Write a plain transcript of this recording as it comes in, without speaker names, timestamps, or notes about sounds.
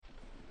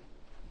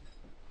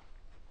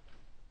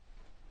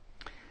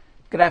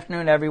Good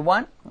afternoon,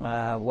 everyone.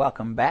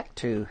 Welcome back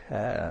to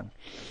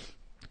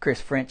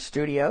Chris French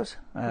Studios.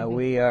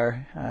 We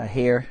are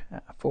here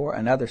for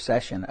another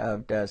session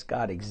of Does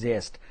God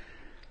Exist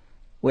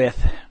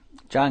with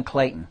John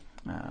Clayton.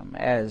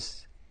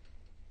 As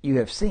you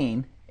have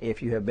seen,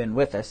 if you have been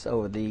with us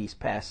over these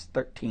past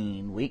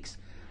 13 weeks,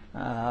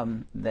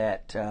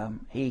 that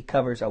he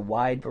covers a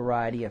wide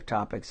variety of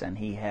topics, and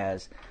he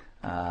has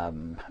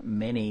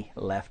many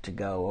left to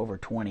go, over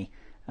 20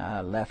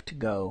 left to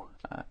go,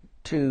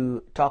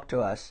 to talk to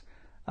us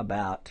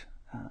about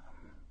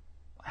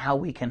how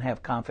we can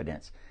have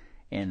confidence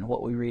in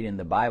what we read in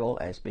the Bible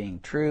as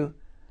being true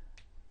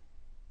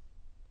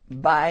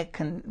by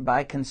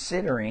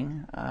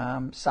considering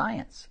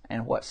science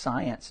and what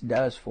science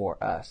does for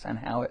us and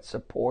how it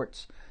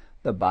supports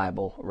the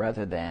Bible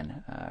rather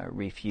than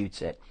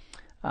refutes it.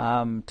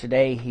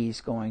 Today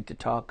he's going to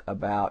talk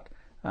about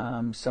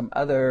some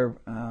other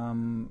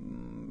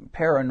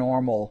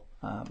paranormal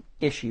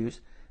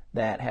issues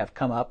that have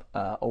come up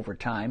over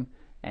time,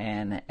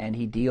 and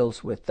he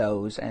deals with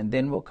those, and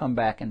then we'll come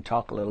back and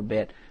talk a little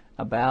bit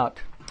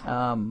about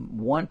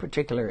one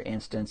particular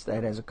instance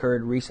that has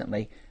occurred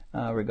recently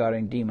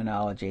regarding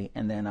demonology,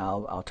 and then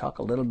I'll talk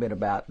a little bit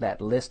about that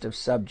list of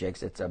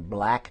subjects. It's a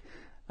black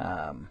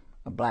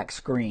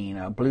screen,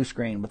 a blue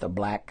screen with a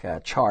black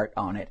chart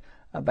on it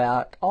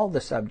about all the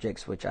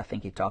subjects, which I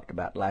think he talked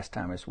about last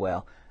time as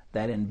well,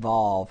 that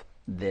involve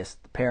this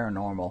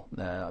paranormal,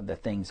 the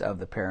things of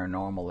the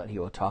paranormal that he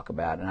will talk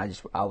about. And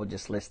I will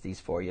just list these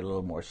for you a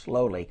little more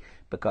slowly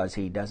because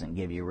he doesn't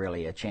give you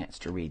really a chance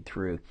to read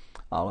through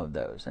all of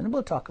those. And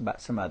we'll talk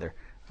about some other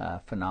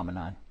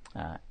phenomenon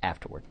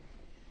afterward.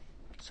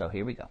 So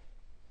here we go.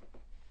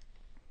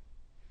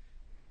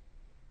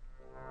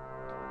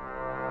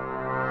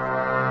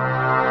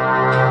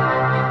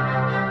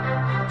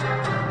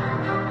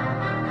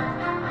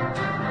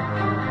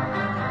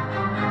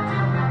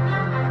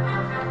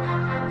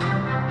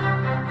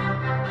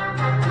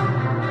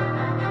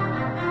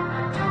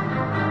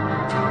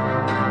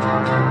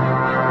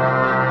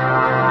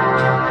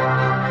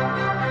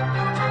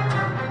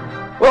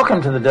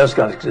 Welcome to the Does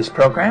God Exist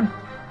program.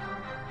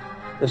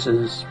 This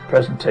is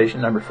presentation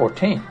number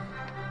 14.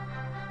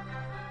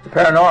 The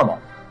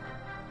paranormal,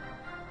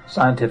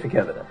 scientific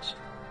evidence.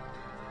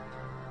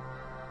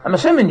 I'm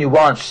assuming you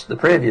watched the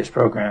previous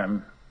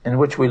program in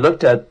which we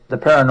looked at the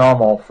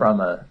paranormal from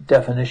a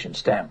definition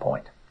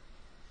standpoint.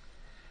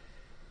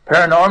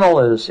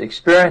 Paranormal is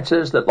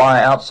experiences that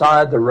lie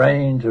outside the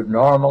range of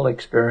normal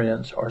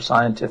experience or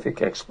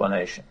scientific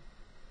explanation.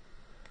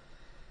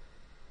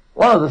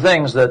 One of the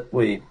things that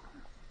we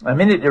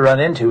immediately run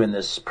into in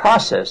this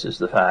process is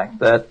the fact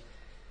that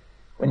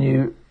when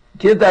you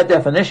give that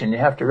definition, you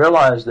have to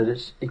realize that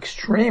it's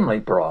extremely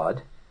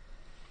broad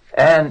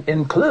and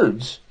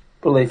includes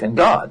belief in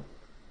God.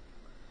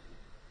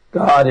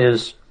 God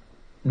is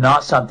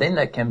not something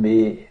that can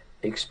be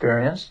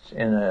experienced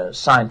in a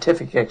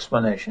scientific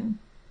explanation.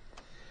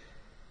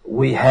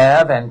 We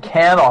have and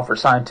can offer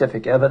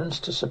scientific evidence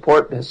to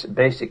support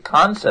basic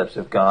concepts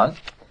of God,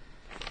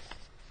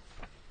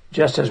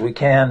 just as we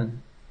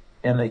can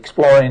in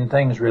exploring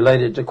things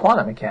related to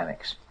quantum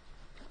mechanics.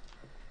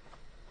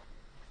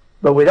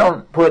 But we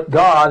don't put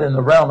God in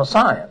the realm of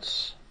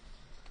science.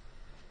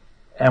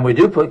 And we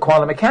do put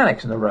quantum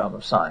mechanics in the realm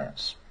of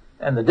science.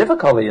 And the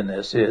difficulty in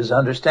this is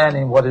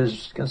understanding what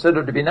is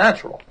considered to be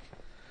natural.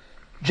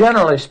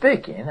 Generally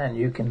speaking, and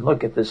you can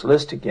look at this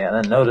list again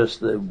and notice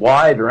the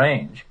wide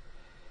range,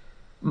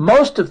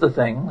 most of the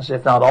things,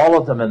 if not all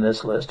of them in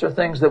this list, are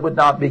things that would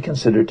not be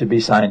considered to be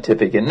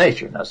scientific in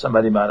nature. Now,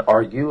 somebody might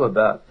argue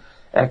about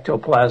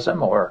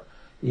ectoplasm or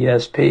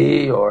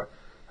ESP or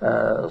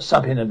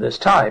something of this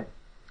type.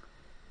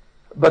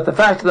 But the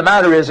fact of the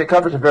matter is it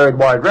covers a very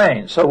wide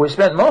range. So we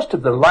spent most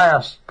of the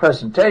last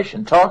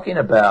presentation talking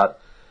about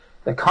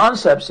the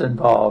concepts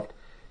involved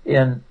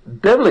in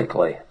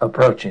biblically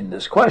approaching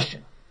this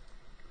question.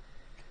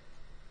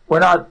 We're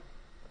not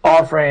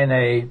offering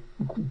a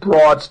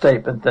broad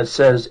statement that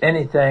says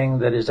anything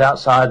that is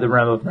outside the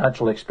realm of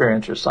natural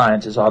experience or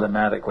science is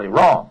automatically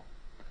wrong.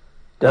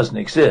 Doesn't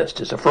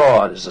exist, is a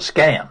fraud, is a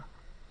scam.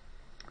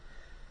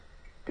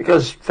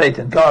 Because faith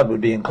in God would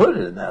be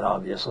included in that,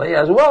 obviously,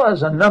 as well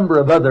as a number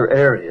of other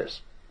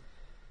areas.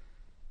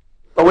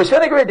 But we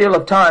spent a great deal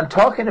of time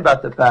talking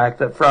about the fact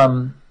that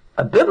from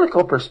a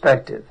biblical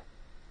perspective,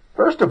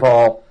 first of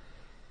all,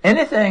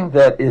 anything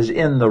that is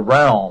in the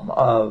realm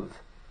of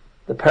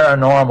the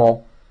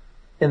paranormal,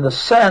 in the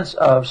sense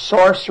of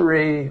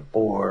sorcery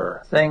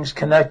or things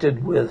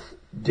connected with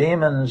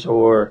demons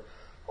or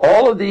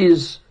all of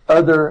these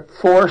other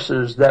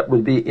forces that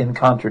would be in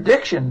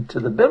contradiction to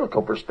the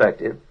biblical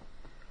perspective,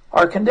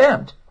 are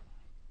condemned.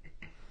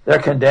 They're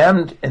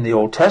condemned in the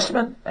Old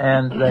Testament,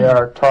 and they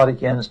are taught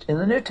against in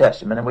the New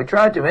Testament. And we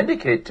tried to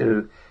indicate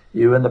to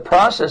you in the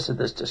process of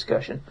this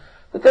discussion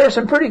that there are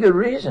some pretty good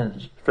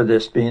reasons for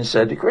this being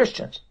said to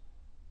Christians.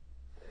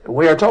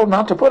 We are told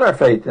not to put our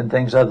faith in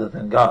things other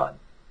than God.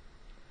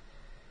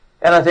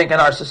 And I think in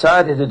our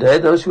society today,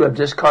 those who have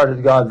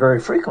discarded God very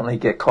frequently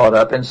get caught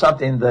up in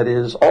something that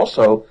is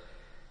also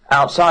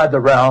outside the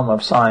realm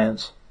of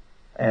science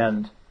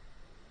and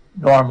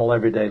normal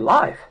everyday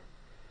life.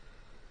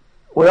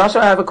 We also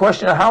have a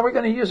question of how are we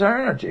going to use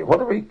our energy?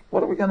 What are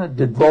we going to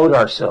devote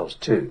ourselves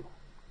to?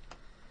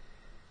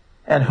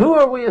 And who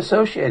are we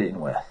associating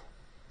with?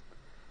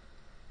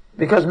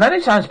 Because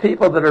many times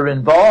people that are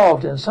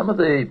involved in some of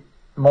the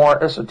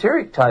more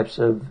esoteric types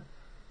of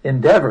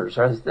endeavors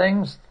are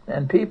things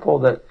and people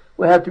that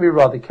we have to be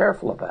rather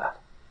careful about.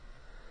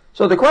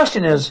 So the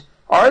question is,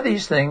 are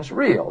these things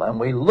real? And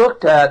we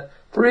looked at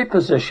three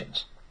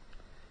positions.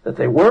 That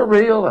they were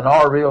real and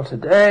are real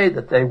today,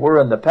 that they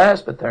were in the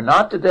past but they're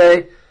not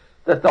today,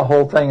 that the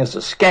whole thing is a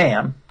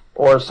scam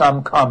or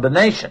some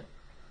combination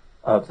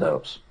of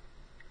those.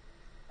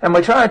 And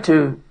we tried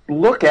to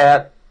look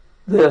at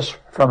this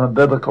from a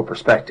biblical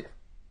perspective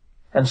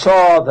and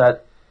saw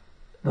that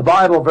the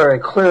Bible very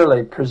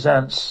clearly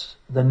presents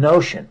the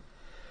notion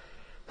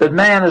that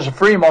man is a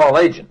free moral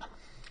agent,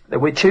 that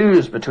we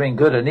choose between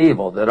good and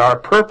evil, that our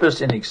purpose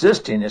in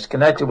existing is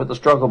connected with the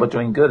struggle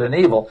between good and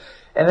evil,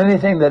 and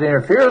anything that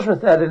interferes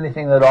with that,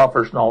 anything that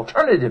offers an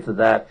alternative to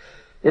that,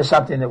 is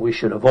something that we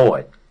should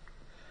avoid.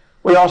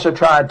 We also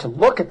tried to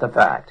look at the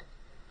fact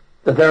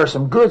that there are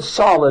some good,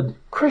 solid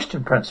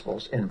Christian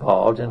principles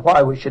involved in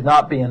why we should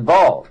not be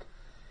involved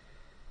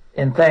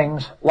in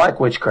things like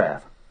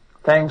witchcraft,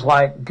 things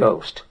like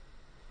ghost,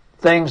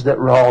 things that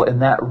roll in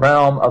that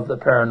realm of the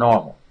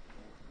paranormal.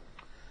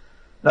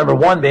 Number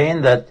one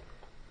being that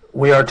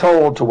we are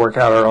told to work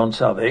out our own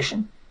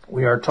salvation.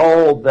 We are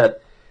told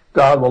that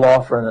God will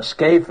offer an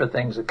escape for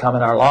things that come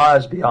in our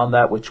lives beyond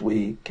that which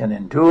we can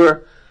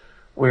endure.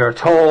 We are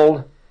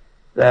told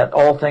that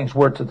all things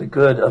work to the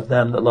good of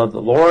them that love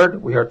the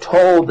Lord. We are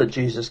told that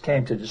Jesus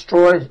came to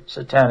destroy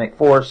satanic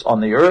force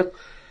on the earth.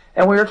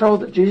 And we are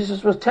told that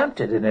Jesus was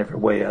tempted in every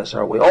way, as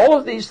are we. All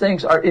of these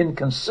things are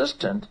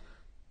inconsistent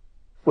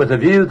with the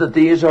view that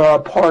these are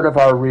a part of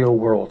our real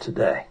world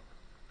today.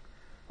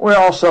 We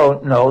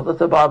also know that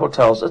the Bible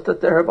tells us that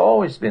there have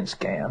always been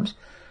scams.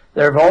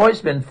 There have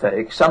always been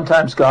fakes.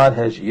 Sometimes God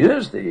has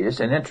used these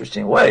in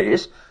interesting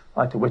ways,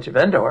 like the Witch of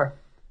Endor.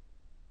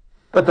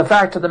 But the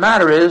fact of the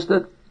matter is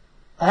that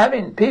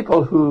having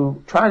people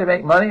who try to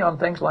make money on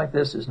things like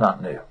this is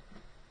not new.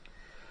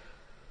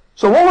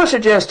 So what we're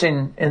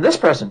suggesting in this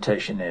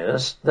presentation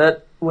is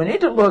that we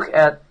need to look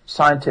at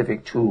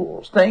scientific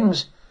tools,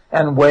 things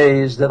and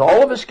ways that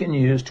all of us can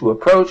use to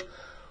approach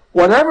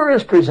whatever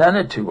is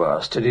presented to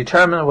us to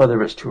determine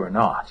whether it's true or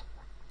not.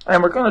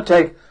 And we're going to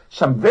take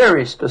some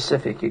very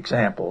specific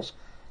examples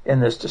in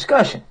this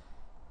discussion.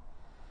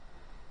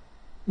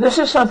 This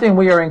is something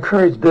we are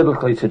encouraged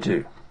biblically to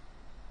do.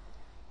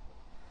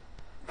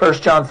 1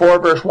 John 4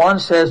 verse 1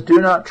 says, "Do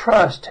not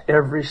trust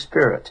every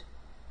spirit."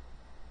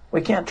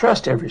 We can't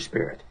trust every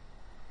spirit.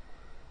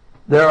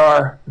 There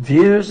are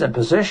views and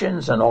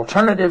positions and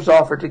alternatives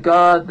offered to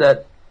God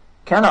that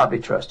cannot be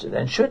trusted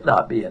and should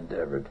not be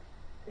endeavored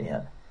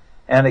in.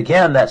 And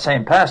again, that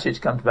same passage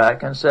comes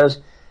back and says,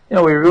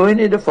 we really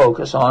need to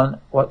focus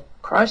on what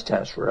Christ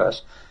has for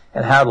us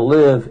and how to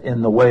live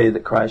in the way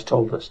that Christ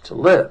told us to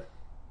live.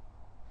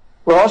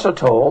 We're also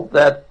told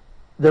that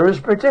there is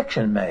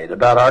prediction made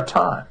about our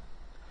time.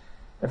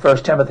 In 1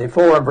 Timothy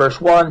 4 and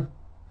verse 1,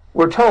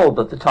 we're told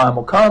that the time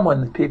will come when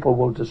the people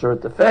will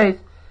desert the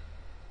faith.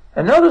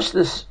 And notice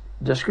this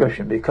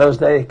description, because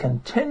they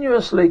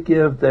continuously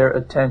give their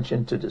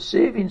attention to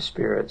deceiving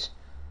spirits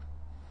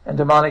and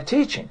demonic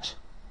teachings.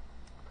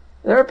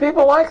 There are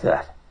people like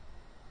that.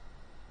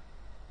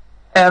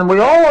 And we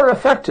all are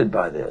affected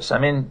by this. I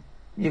mean,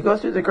 you go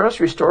through the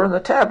grocery store and the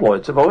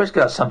tabloids have always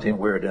got something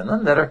weird in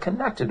them that are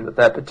connected with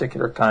that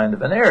particular kind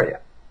of an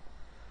area.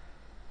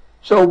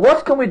 So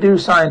what can we do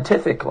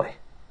scientifically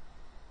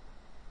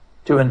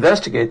to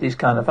investigate these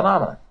kind of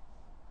phenomena?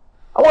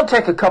 I want to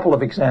take a couple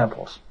of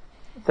examples,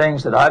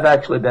 things that I've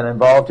actually been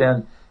involved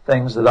in,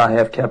 things that I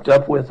have kept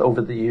up with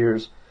over the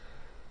years.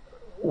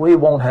 We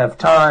won't have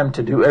time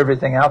to do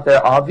everything out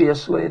there.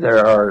 Obviously,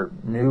 there are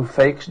new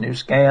fakes, new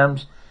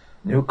scams,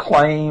 new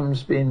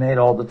claims being made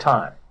all the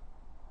time.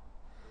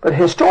 But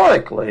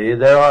historically,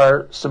 there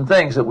are some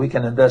things that we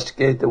can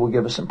investigate that will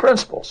give us some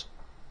principles.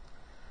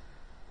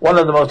 One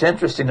of the most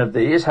interesting of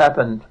these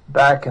happened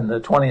back in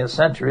the 20th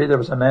century. There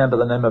was a man by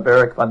the name of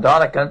Erich von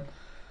Däniken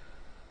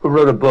who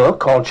wrote a book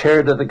called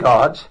Chariot of the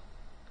Gods.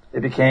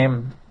 It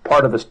became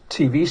part of a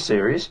TV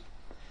series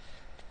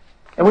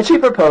in which he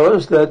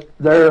proposed that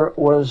there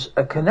was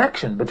a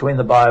connection between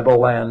the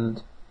Bible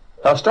and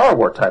a Star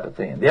Wars type of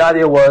thing. The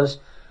idea was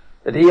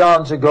that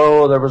eons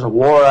ago there was a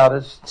war out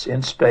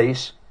in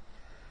space,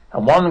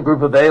 and one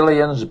group of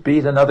aliens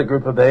beat another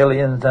group of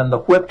aliens, and the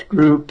whipped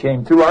group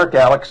came through our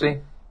galaxy,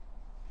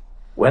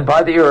 went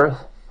by the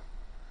Earth,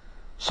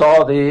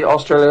 saw the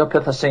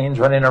Australopithecines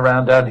running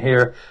around down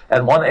here,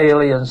 and one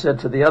alien said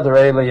to the other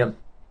alien,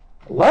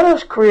 "Let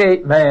us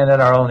create man in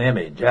our own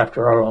image,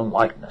 after our own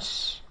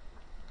likeness."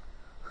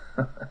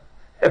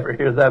 Ever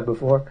hear that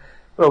before?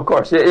 Well, of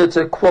course, it's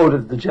a quote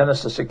of the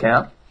Genesis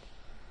account.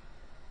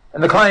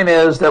 And the claim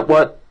is that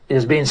what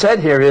is being said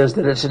here is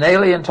that it's an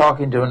alien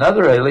talking to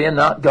another alien,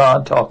 not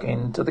God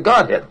talking to the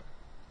Godhead.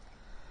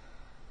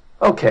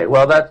 Okay,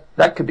 well,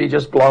 that could be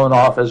just blown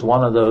off as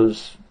one of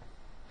those,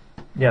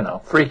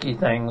 freaky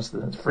things,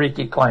 the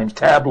freaky claims,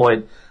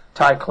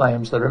 tabloid-type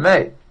claims that are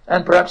made.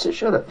 And perhaps it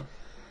should have.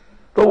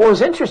 But what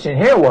was interesting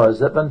here was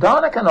that von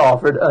Daniken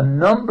offered a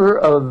number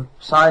of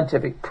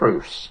scientific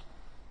proofs.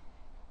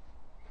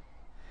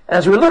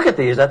 As we look at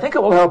these, I think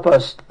it will help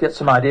us get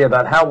some idea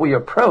about how we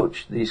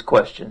approach these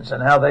questions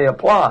and how they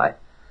apply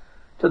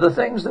to the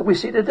things that we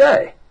see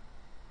today.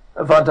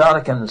 Von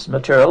Daniken's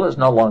material is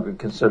no longer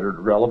considered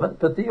relevant,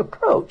 but the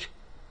approach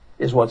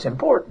is what's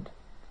important.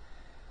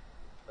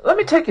 Let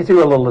me take you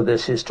through a little of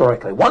this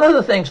historically. One of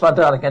the things von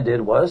Daniken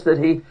did was that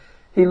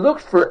he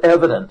looked for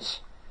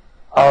evidence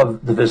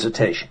of the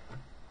visitation.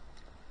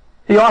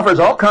 He offers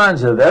all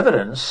kinds of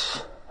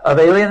evidence of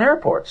alien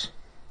airports.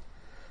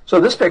 So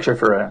this picture,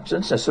 for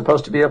instance, is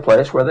supposed to be a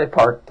place where they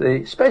parked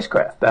the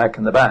spacecraft back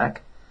in the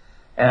back,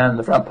 and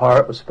the front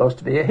part was supposed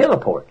to be a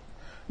heliport.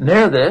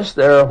 Near this,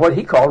 there are what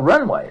he called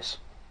runways.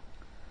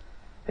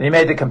 And he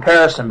made the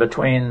comparison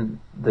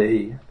between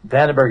the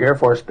Vandenberg Air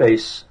Force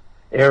Base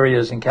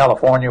areas in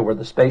California where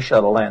the space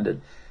shuttle landed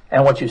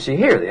and what you see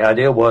here. The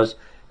idea was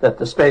that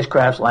the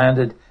spacecrafts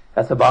landed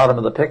at the bottom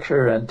of the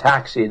picture and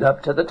taxied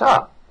up to the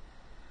top.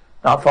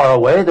 Not far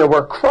away, there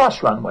were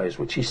cross runways,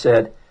 which he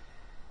said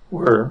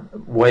were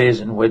ways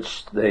in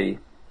which the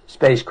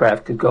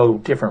spacecraft could go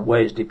different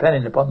ways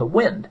depending upon the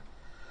wind.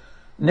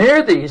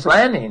 Near these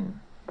landing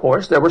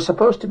ports, there were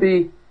supposed to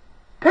be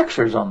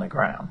pictures on the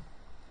ground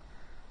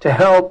to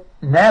help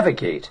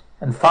navigate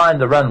and find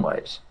the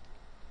runways.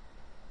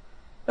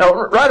 Now,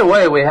 right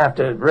away, we have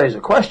to raise a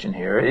question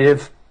here.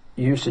 If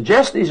you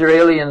suggest these are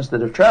aliens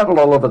that have traveled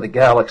all over the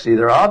galaxy,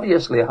 they're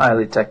obviously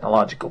highly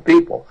technological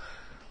people.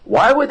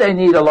 Why would they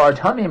need a large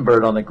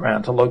hummingbird on the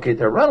ground to locate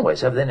their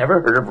runways? Have they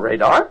never heard of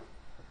radar?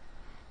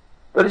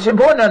 But it's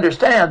important to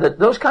understand that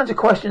those kinds of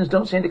questions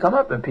don't seem to come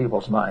up in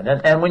people's mind.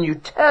 And when you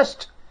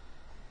test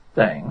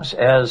things,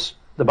 as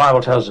the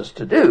Bible tells us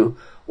to do,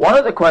 one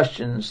of the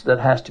questions that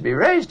has to be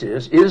raised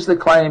is the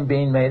claim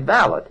being made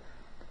valid?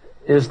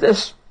 Is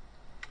this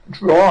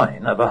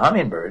drawing of a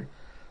hummingbird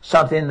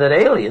something that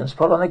aliens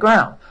put on the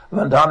ground?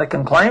 Von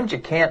Daniken claims you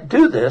can't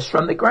do this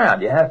from the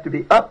ground. You have to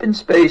be up in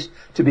space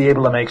to be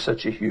able to make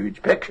such a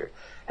huge picture.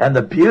 And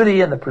the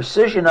beauty and the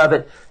precision of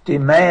it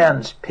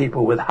demands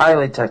people with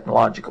highly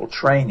technological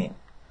training.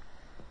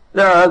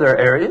 There are other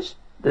areas,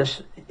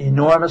 this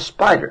enormous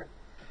spider.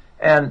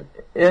 And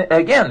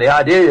again, the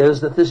idea is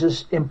that this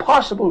is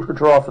impossible to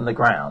draw from the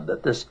ground,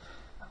 that this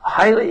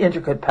highly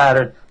intricate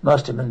pattern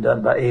must have been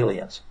done by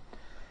aliens.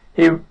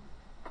 He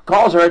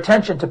calls our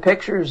attention to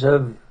pictures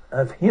of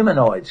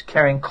humanoids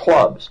carrying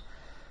clubs,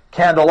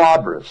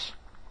 candelabras.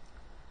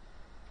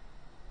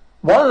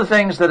 One of the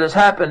things that has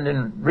happened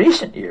in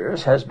recent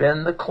years has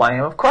been the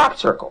claim of crop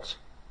circles,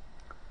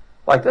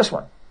 like this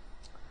one.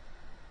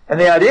 And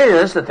the idea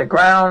is that the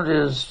ground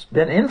has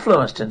been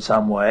influenced in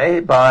some way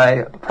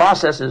by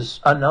processes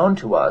unknown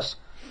to us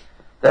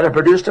that have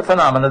produced a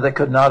phenomenon that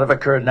could not have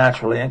occurred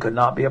naturally and could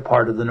not be a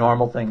part of the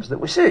normal things that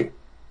we see.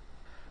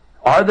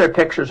 Are there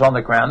pictures on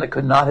the ground that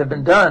could not have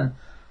been done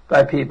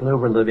by people who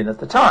were living at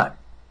the time?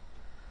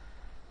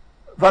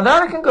 Von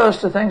Daniken goes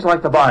to things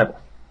like the Bible.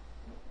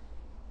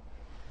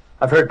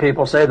 I've heard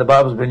people say the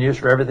Bible's been used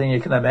for everything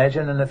you can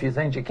imagine and a few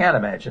things you can't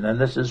imagine, and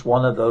this is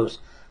one of those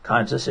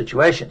kinds of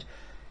situations.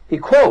 He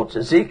quotes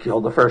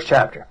Ezekiel, the first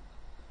chapter,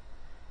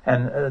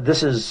 and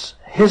this is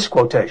his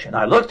quotation.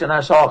 I looked and I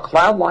saw a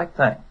cloud-like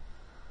thing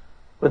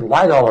with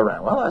light all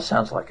around. Well, that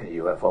sounds like a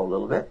UFO a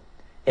little bit.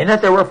 In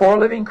it there were 4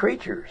 living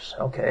creatures.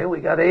 Okay,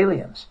 we got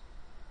aliens.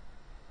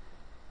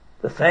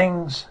 The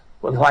things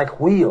were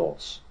like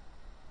wheels,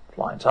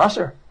 flying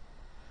saucer,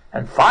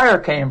 and fire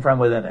came from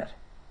within it,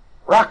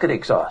 rocket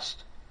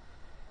exhaust.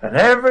 And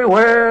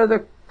everywhere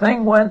the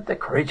thing went, the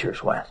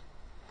creatures went.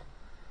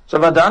 So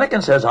von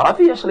Daniken says,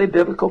 obviously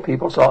biblical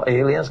people saw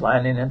aliens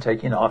landing and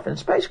taking off in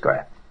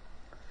spacecraft.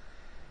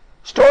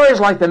 Stories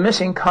like the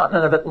missing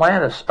continent of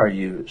Atlantis are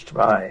used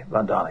by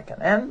von Daniken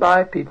and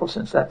by people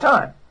since that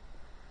time.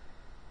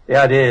 The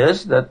idea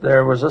is that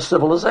there was a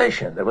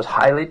civilization that was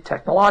highly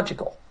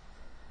technological.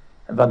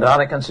 And von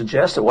Daniken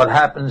suggests that what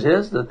happens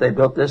is that they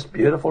built this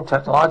beautiful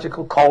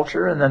technological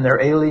culture and then their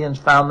aliens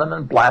found them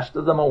and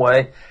blasted them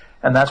away,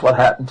 and that's what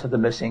happened to the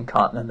missing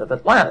continent of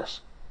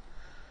Atlantis.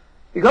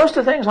 He goes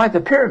to things like the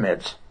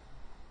pyramids.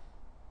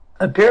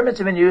 And pyramids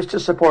have been used to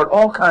support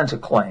all kinds of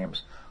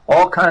claims,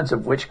 all kinds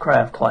of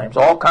witchcraft claims,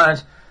 all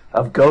kinds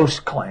of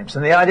ghost claims.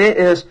 And the idea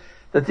is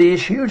that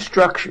these huge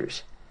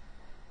structures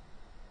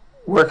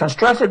were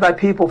constructed by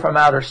people from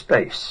outer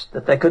space,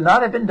 that they could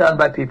not have been done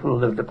by people who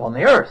lived upon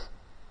the earth.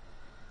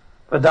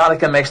 Von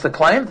Daniken makes the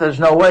claim that there's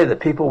no way that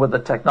people with the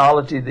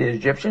technology of the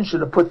Egyptians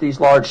should have put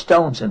these large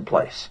stones in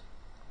place.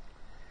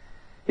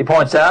 He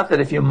points out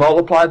that if you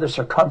multiply the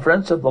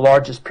circumference of the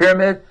largest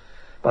pyramid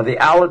by the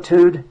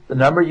altitude, the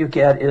number you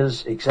get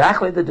is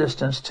exactly the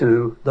distance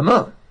to the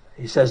moon.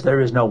 He says there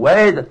is no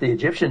way that the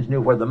Egyptians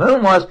knew where the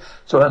moon was,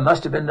 so it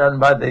must have been done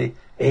by the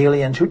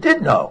aliens who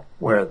did know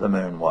where the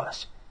moon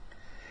was.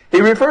 He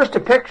refers to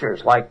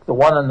pictures like the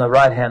one on the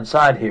right-hand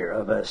side here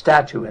of a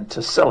statue in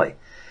Tassili.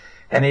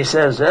 And he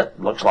says it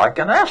looks like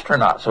an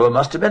astronaut, so it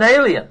must have been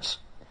aliens.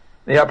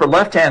 In the upper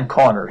left-hand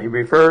corner, he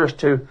refers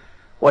to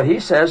what he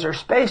says are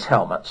space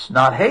helmets,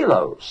 not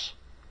halos.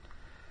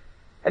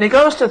 And he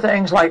goes to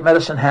things like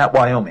Medicine Hat,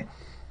 Wyoming,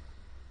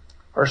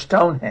 or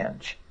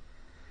Stonehenge.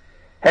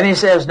 And he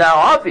says, now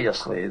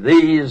obviously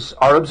these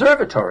are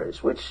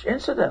observatories, which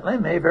incidentally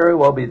may very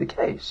well be the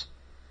case.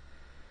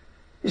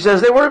 He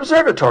says they were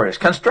observatories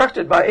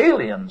constructed by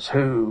aliens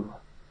who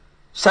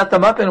set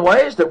them up in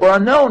ways that were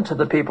unknown to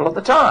the people of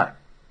the time.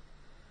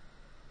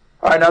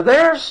 All right, now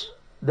there's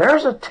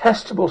a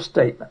testable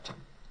statement.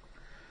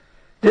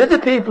 Did the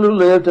people who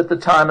lived at the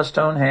time of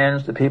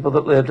Stonehenge, the people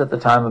that lived at the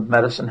time of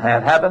Medicine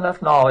Hat, have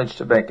enough knowledge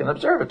to make an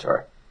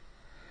observatory?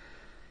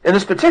 In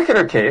this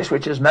particular case,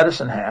 which is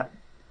Medicine Hat,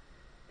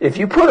 if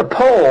you put a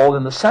pole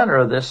in the center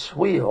of this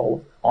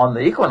wheel on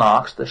the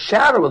equinox, the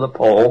shadow of the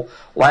pole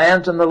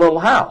lands in the little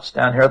house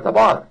down here at the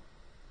bottom.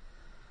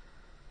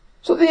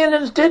 So the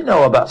Indians did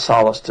know about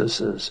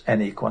solstices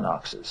and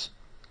equinoxes.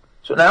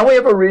 So now we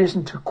have a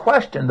reason to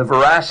question the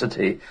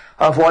veracity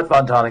of what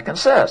von Däniken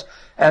says.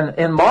 And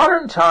in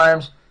modern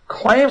times,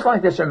 claims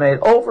like this are made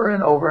over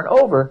and over and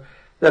over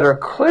that are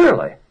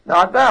clearly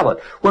not valid.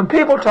 When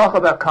people talk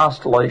about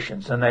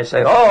constellations and they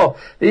say, oh,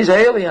 these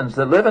aliens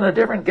that live in a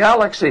different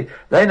galaxy,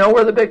 they know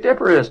where the Big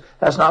Dipper is.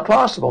 That's not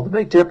possible. The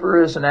Big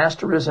Dipper is an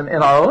asterism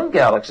in our own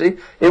galaxy.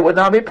 It would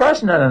not be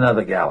present in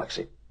another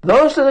galaxy.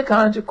 Those are the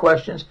kinds of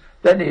questions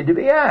that need to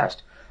be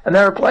asked. And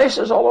there are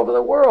places all over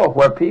the world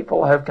where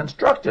people have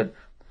constructed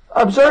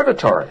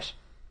observatories,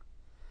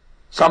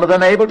 some of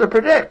them able to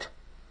predict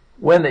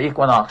when the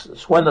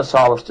equinoxes, when the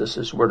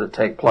solstices were to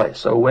take place.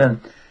 So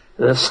when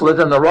the slit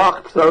in the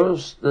rock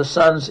throws the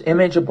sun's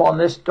image upon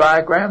this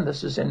diagram,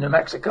 this is in New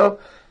Mexico,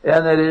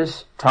 and it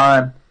is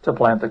time to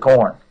plant the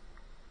corn.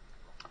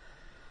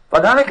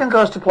 Von Däniken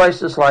goes to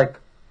places like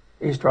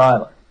Easter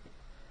Island.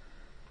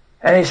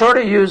 And he sort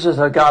of uses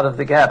a God of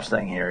the Gaps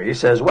thing here. He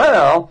says,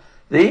 well,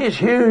 these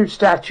huge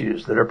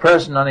statues that are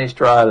present on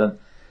Easter Island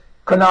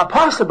could not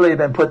possibly have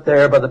been put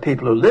there by the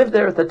people who lived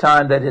there at the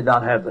time. They did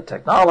not have the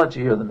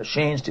technology or the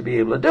machines to be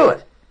able to do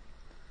it.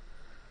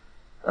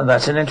 And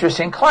that's an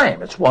interesting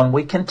claim. It's one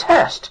we can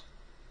test.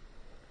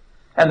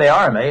 And they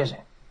are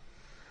amazing.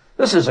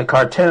 This is a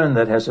cartoon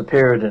that has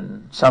appeared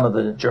in some of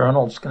the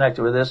journals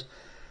connected with this.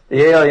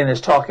 The alien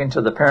is talking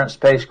to the parent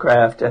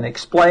spacecraft and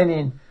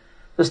explaining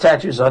the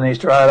statues on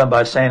Easter Island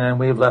by saying, and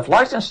we've left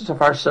licenses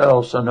of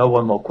ourselves so no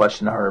one will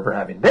question our ever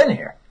having been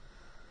here.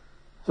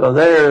 So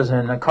there's,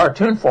 in a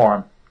cartoon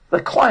form,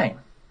 the claim.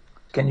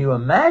 Can you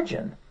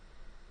imagine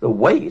the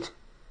weight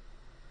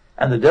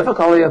and the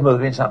difficulty of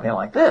moving something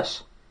like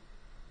this?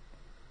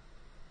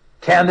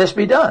 Can this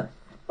be done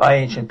by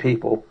ancient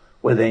people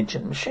with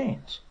ancient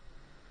machines?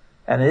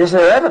 And is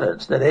there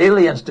evidence that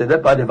aliens did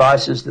it by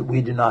devices that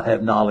we do not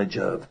have knowledge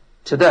of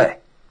today?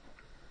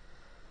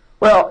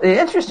 Well, the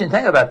interesting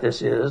thing about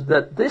this is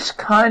that this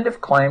kind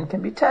of claim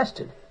can be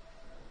tested.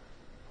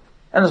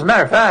 And as a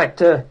matter of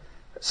fact,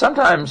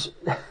 sometimes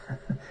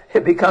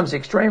it becomes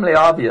extremely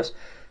obvious.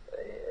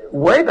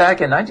 Way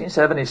back in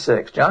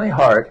 1976, Johnny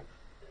Hart,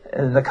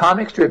 in the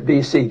comic strip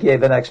BC,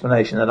 gave an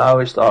explanation that I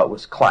always thought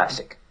was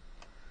classic.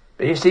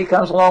 BC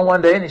comes along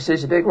one day and he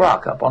sees a big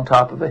rock up on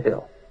top of a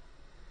hill.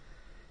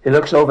 He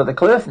looks over the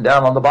cliff and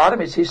down on the bottom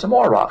he sees some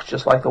more rocks,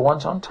 just like the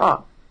ones on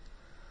top.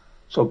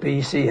 So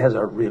BC has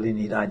a really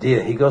neat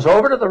idea. He goes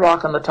over to the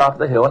rock on the top of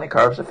the hill and he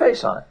carves a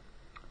face on it.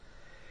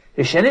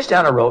 He shinnies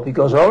down a rope, he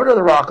goes over to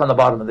the rock on the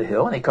bottom of the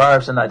hill and he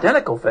carves an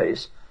identical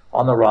face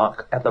on the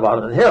rock at the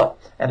bottom of the hill.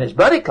 And his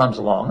buddy comes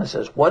along and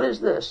says, what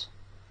is this?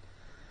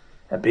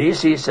 And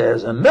BC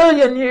says,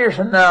 1,000,000 years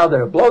from now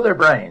they'll blow their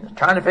brains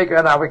trying to figure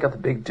out how we got the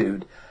big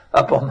dude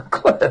up on the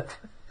cliff.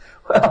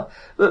 Well,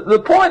 the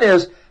point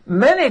is,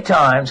 many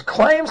times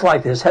claims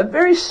like this have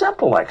very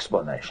simple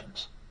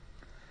explanations.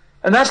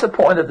 And that's the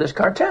point of this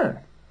cartoon.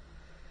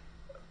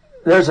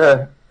 There's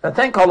a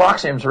thing called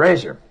Occam's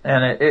razor,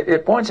 and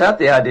it points out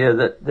the idea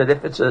that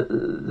if it's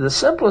the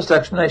simplest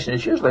explanation,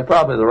 it's usually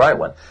probably the right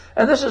one.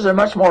 And this is a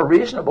much more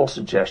reasonable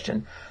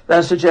suggestion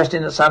than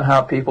suggesting that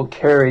somehow people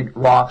carried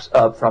rocks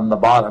up from the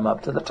bottom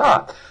up to the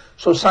top.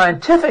 So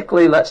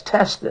scientifically, let's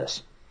test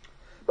this.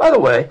 By the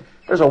way,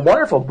 there's a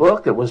wonderful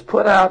book that was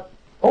put out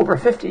over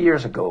 50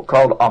 years ago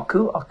called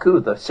Aku Aku,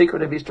 The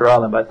Secret of Easter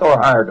Island by Thor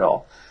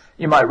Heyerdahl.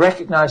 You might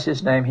recognize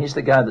his name. He's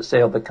the guy that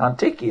sailed the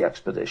Kon-Tiki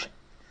expedition.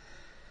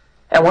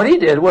 And what he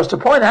did was to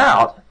point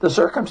out the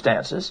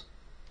circumstances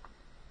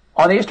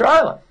on Easter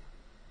Island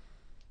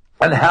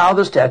and how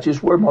the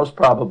statues were most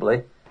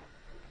probably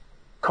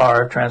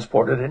carved,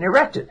 transported, and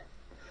erected.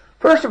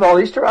 First of all,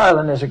 Easter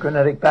Island is a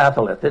granitic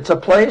batholith. It's a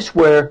place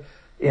where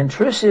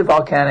intrusive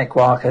volcanic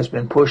rock has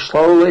been pushed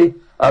slowly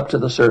up to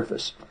the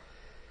surface.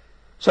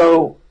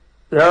 So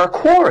there are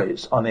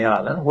quarries on the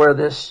island where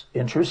this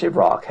intrusive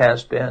rock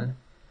has been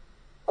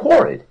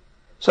quarried.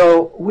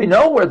 So we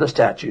know where the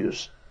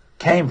statues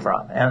came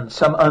from, and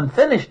some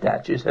unfinished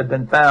statues have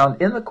been found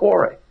in the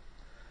quarry.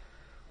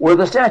 Were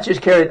the statues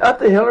carried up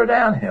the hill or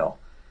downhill?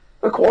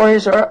 The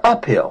quarries are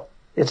uphill.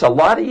 It's a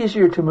lot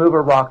easier to move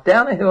a rock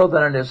down a hill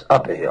than it is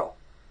up a hill.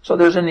 So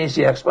there's an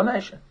easy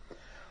explanation.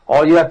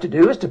 All you have to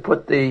do is to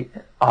put the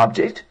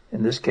object,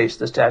 in this case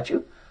the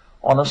statue,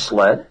 on a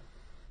sled.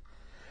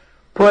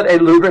 Put a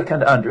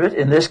lubricant under it.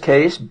 In this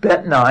case,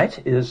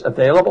 bentonite is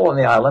available on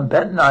the island.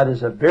 Bentonite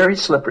is a very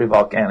slippery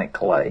volcanic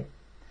clay.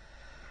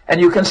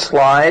 And you can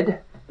slide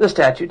the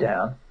statue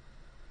down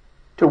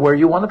to where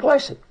you want to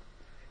place it.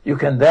 You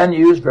can then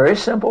use very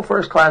simple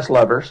first-class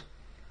levers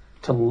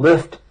to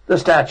lift the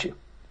statue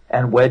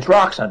and wedge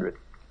rocks under it.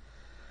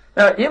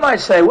 Now, you might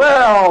say,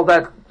 well,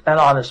 that's an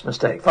honest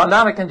mistake. Von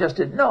Daniken just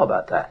didn't know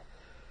about that.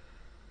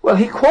 Well,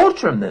 he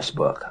quotes from this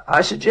book.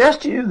 I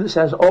suggest to you this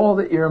has all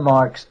the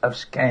earmarks of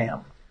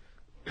scam.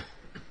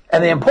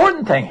 And the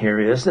important thing here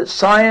is that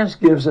science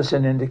gives us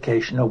an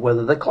indication of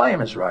whether the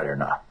claim is right or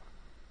not.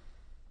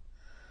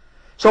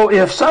 So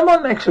if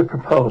someone makes a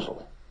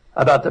proposal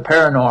about the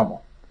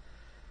paranormal,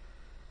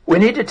 we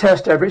need to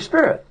test every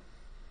spirit.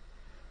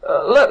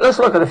 Let's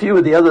look at a few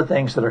of the other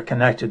things that are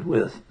connected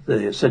with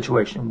the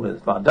situation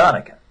with Von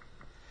Daniken.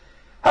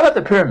 How about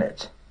the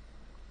pyramids?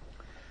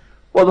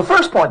 Well, the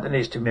first point that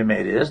needs to be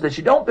made is that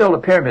you don't build a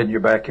pyramid in your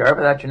backyard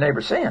without your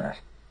neighbor seeing it.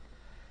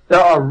 There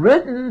are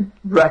written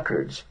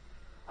records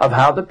of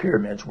how the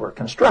pyramids were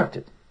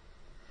constructed.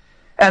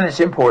 And it's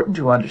important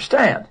to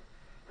understand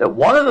that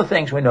one of the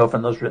things we know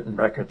from those written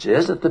records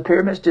is that the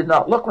pyramids did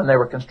not look when they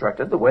were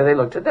constructed the way they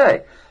look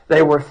today.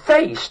 They were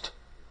faced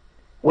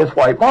with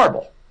white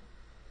marble.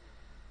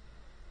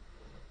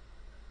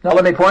 Now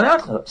let me point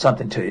out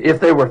something to you. If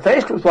they were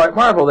faced with white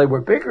marble, they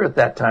were bigger at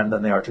that time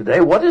than they are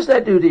today. What does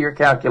that do to your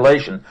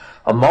calculation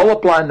of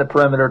multiplying the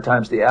perimeter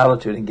times the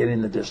altitude and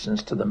getting the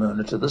distance to the moon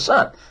or to the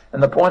sun?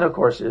 And the point, of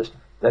course, is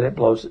that it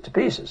blows it to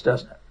pieces,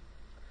 doesn't it?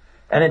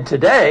 And in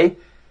today,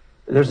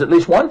 there's at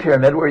least one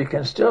pyramid where you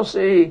can still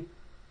see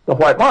the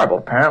white marble.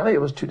 Apparently,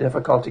 it was too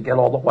difficult to get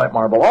all the white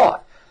marble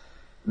off.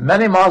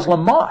 Many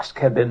Muslim mosques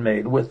have been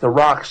made with the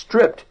rock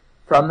stripped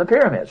from the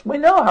pyramids. We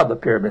know how the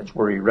pyramids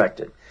were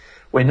erected.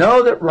 We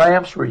know that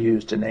ramps were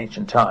used in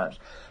ancient times.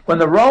 When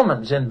the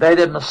Romans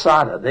invaded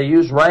Masada, they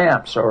used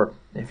ramps, or,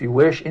 if you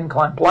wish,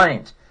 inclined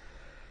planes,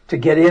 to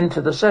get into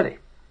the city.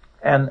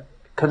 And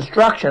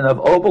construction of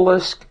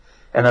obelisks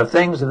and of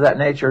things of that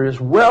nature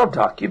is well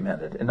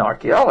documented in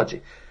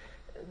archaeology.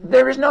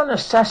 There is no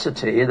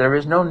necessity, there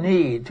is no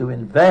need to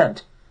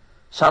invent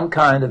some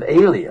kind of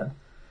alien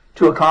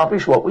to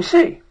accomplish what we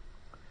see.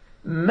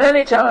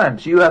 Many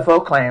times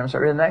UFO claims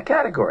are in that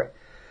category.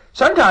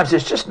 Sometimes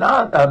it's just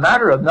not a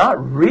matter of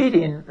not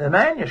reading the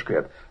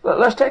manuscript.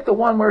 Let's take the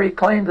one where he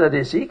claimed that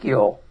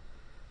Ezekiel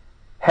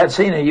had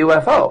seen a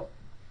UFO.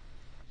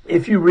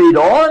 If you read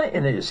on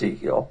in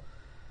Ezekiel,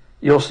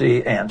 you'll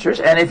see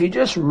answers. And if you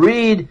just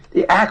read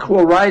the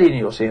actual writing,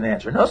 you'll see an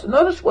answer.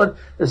 Notice what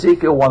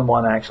Ezekiel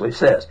 1:1 actually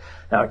says.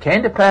 Now it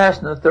came to pass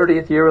in the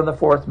 30th year in the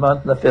 4th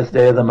month, in the 5th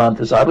day of the month,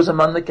 as I was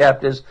among the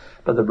captives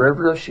by the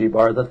river of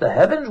Shebar, that the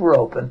heavens were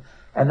open.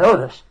 And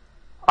notice,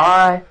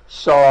 I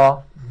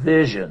saw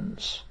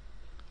visions.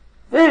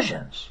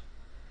 Visions.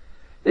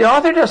 The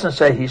author doesn't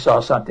say he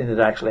saw something that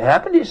actually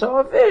happened. He saw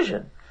a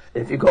vision.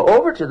 If you go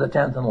over to the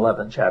 10th and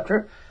 11th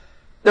chapter,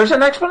 there's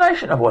an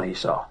explanation of what he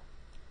saw.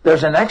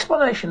 There's an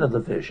explanation of the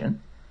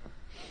vision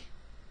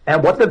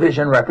and what the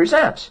vision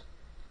represents.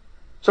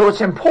 So it's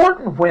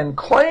important when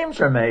claims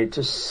are made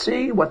to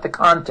see what the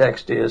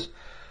context is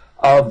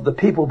of the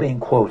people being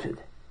quoted.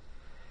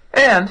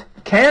 And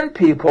can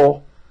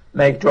people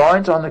make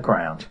drawings on the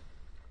ground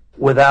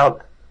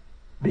without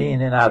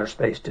being in outer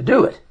space to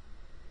do it?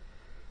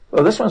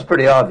 Well, this one's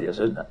pretty obvious,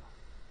 isn't it?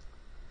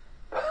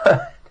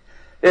 But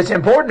it's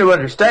important to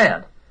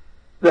understand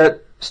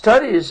that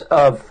studies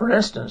of, for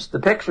instance, the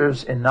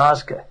pictures in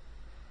Nazca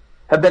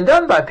have been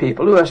done by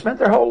people who have spent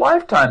their whole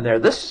lifetime there.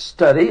 This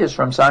study is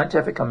from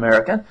Scientific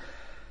American,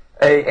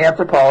 an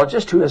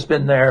anthropologist who has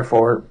been there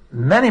for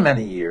many,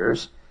 many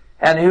years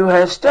and who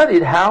has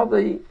studied how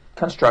the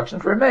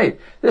constructions were made.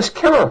 This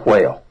killer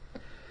whale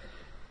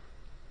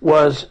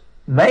was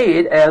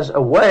made as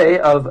a way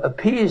of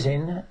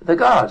appeasing the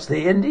gods.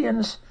 The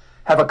Indians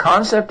have a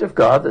concept of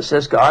God that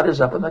says God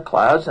is up in the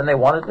clouds, and they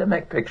wanted to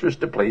make pictures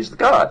to please the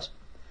gods.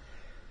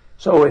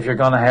 So if you're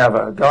going to have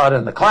a god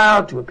in the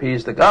cloud to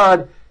appease the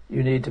god,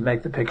 you need to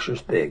make the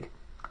pictures big.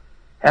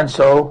 And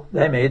so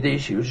they made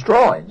these huge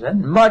drawings,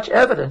 and much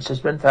evidence has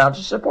been found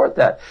to support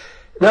that.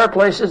 There are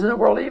places in the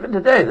world even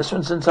today, this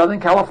one's in Southern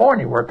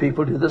California, where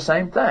people do the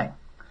same thing.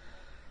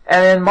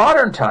 And in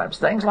modern times,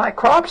 things like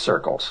crop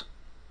circles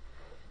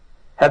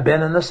have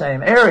been in the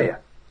same area.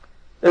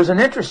 There's an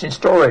interesting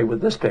story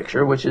with this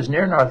picture, which is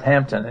near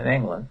Northampton in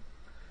England.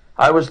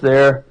 I was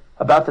there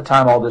about the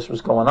time all this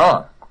was going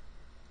on.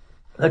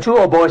 The two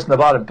old boys in the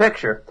bottom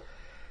picture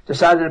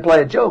decided to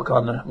play a joke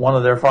on one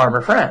of their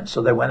farmer friends.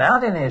 So they went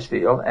out in his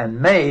field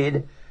and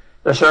made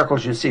the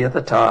circles you see at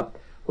the top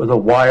with a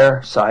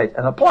wire sight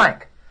and a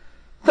plank,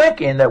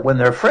 thinking that when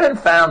their friend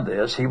found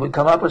this, he would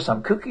come up with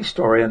some kooky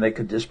story and they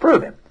could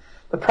disprove him.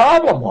 The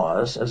problem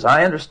was, as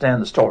I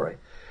understand the story,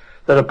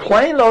 that a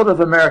plane load of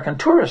American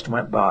tourists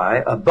went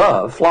by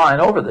above, flying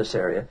over this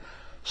area,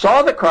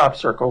 saw the crop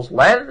circles,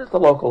 landed at the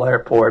local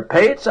airport,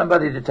 paid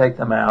somebody to take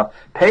them out,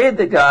 paid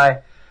the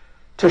guy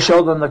to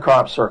show them the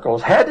crop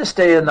circles, had to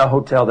stay in the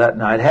hotel that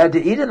night, had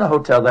to eat in the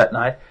hotel that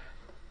night.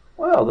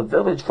 Well, the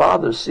village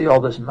fathers see all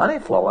this money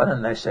flowing,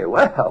 and they say,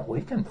 well,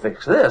 we can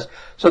fix this.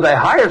 So they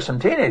hired some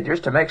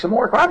teenagers to make some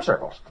more crop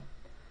circles.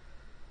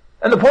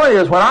 And the point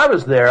is, when I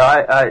was there,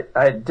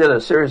 I did a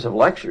series of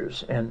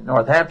lectures in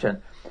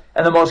Northampton,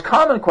 and the most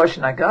common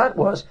question I got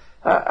was,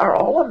 are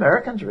all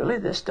Americans really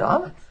this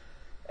dumb?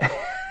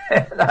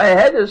 And I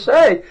had to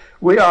say,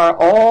 we are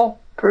all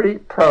pretty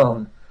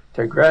prone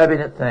to grabbing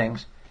at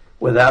things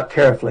without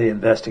carefully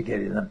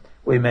investigating them.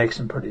 We make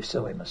some pretty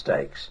silly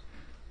mistakes.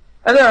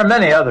 And there are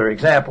many other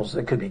examples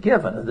that could be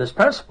given of this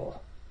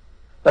principle.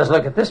 Let's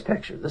look at this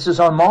picture. This is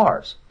on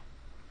Mars.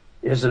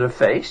 Is it a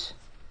face?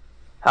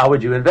 How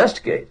would you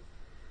investigate?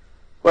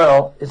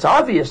 Well, it's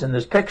obvious in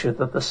this picture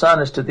that the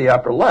sun is to the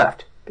upper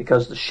left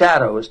because the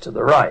shadow is to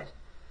the right.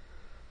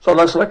 So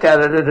let's look at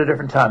it at a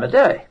different time of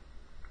day.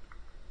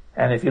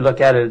 And if you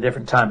look at it at a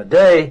different time of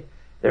day,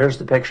 there's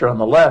the picture on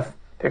the left.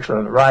 Picture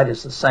on the right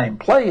is the same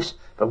place,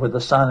 but with the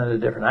sun at a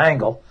different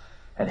angle.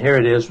 And here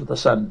it is with the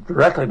sun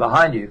directly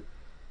behind you.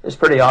 It's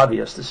pretty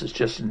obvious this is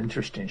just an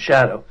interesting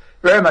shadow,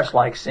 very much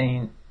like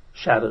seeing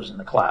shadows in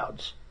the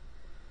clouds.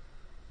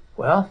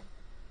 Well,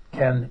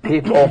 can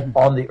people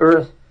on the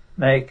earth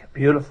make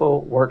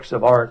beautiful works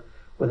of art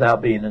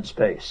without being in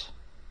space?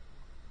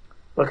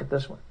 Look at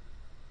this one.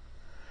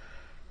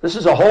 This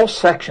is a whole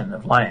section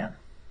of land.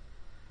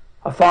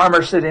 A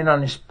farmer sitting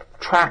on his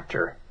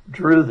tractor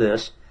drew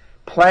this,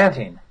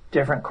 planting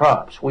different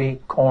crops,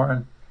 wheat,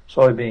 corn,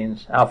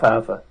 soybeans,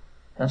 alfalfa,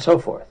 and so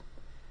forth.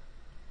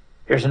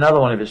 Here's another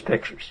one of his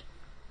pictures.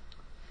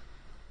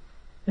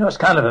 You know, it's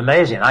kind of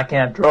amazing. I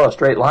can't draw a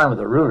straight line with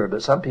a ruler,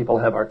 but some people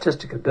have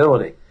artistic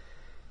ability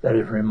that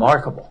is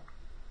remarkable.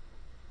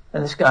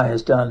 And this guy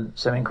has done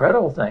some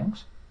incredible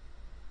things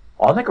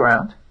on the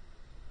ground,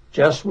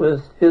 just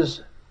with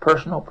his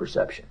personal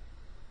perception.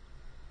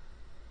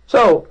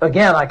 So,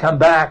 again, I come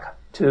back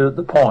to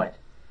the point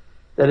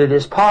that it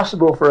is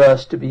possible for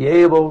us to be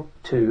able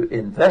to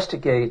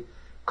investigate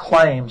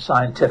claims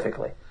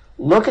scientifically.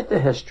 Look at the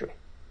history.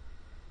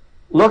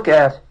 Look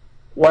at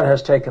what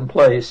has taken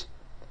place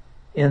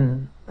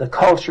in the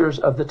cultures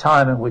of the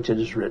time in which it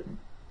is written.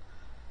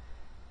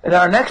 In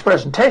our next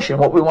presentation,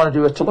 what we want to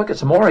do is to look at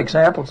some more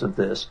examples of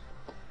this,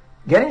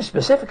 getting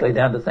specifically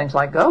down to things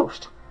like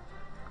ghosts.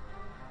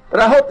 But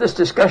I hope this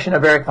discussion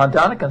of Erich von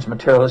Daniken's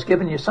material has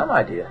given you some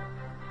idea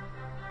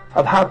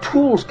of how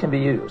tools can be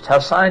used, how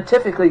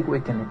scientifically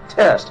we can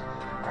test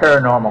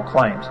paranormal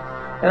claims.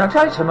 And I'll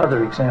tell you some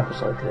other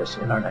examples like this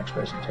in our next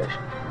presentation.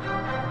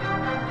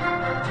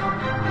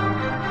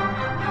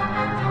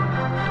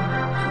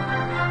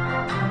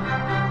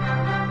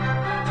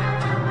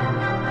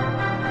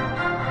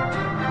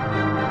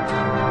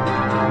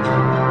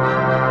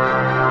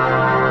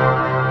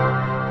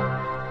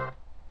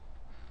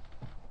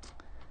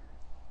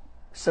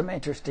 Some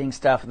interesting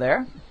stuff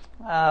there.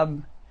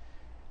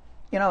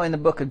 You know, in the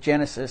book of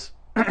Genesis,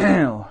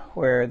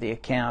 where the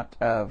account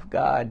of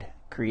God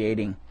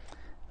creating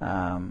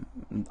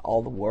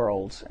all the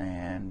worlds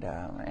and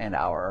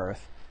our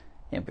earth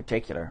in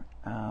particular,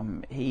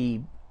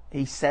 he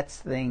sets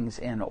things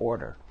in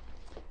order.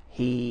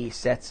 He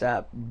sets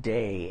up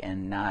day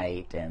and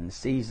night and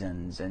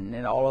seasons and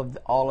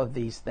all of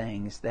these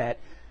things that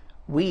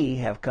we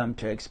have come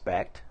to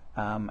expect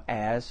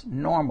as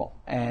normal,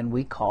 and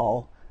we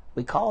call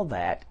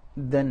that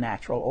the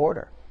natural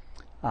order.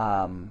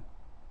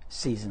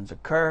 Seasons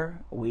occur.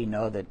 We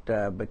know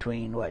that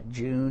between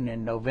June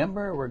and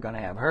November, we're going to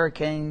have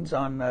hurricanes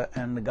on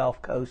the Gulf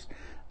Coast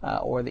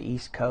or the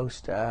East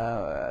Coast.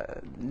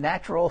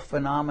 Natural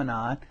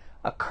phenomena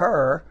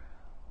occur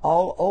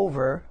all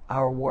over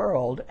our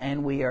world,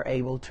 and we are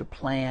able to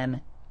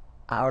plan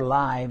our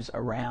lives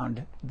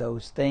around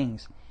those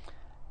things.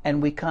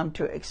 And we come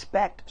to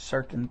expect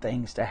certain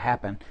things to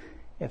happen.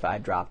 If I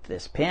dropped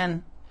this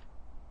pen,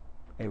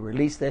 I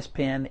release this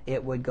pin,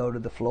 it would go to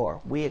the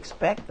floor. We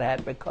expect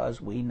that because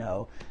we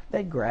know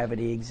that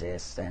gravity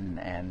exists,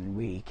 and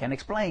we can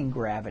explain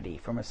gravity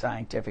from a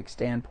scientific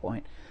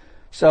standpoint.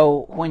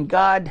 So when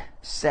God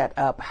set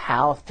up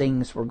how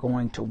things were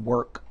going to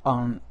work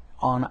on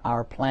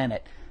our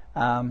planet,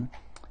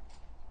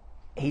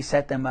 he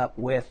set them up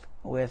with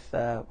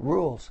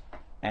rules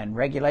and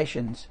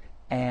regulations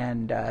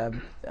and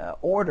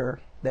order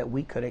that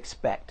we could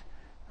expect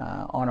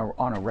on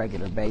a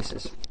regular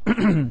basis.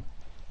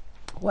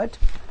 What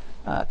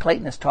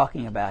Clayton is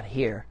talking about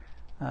here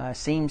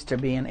seems to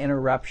be an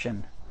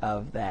interruption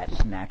of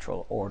that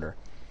natural order.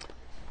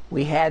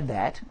 We had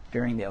that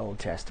during the Old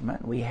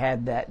Testament. We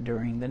had that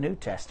during the New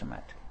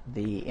Testament,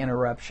 the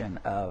interruption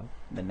of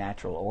the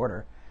natural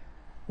order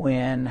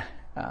when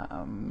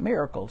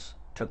miracles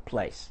took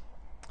place,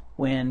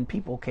 when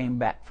people came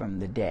back from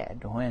the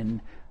dead,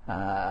 when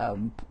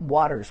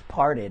waters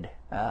parted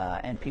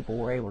and people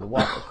were able to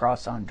walk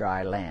across on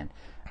dry land.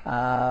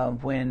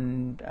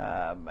 when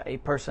a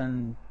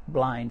person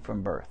blind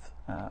from birth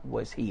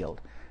was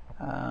healed.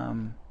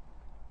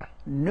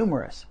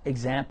 Numerous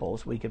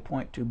examples we could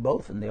point to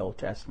both in the Old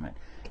Testament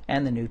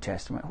and the New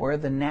Testament where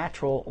the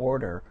natural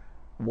order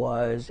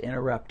was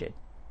interrupted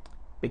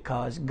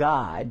because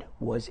God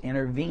was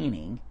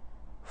intervening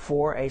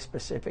for a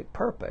specific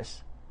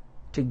purpose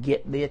to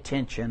get the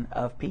attention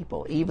of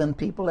people. Even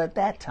people at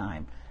that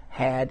time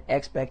had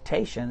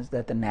expectations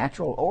that the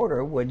natural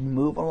order would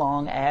move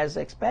along as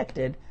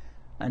expected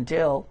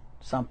until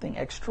something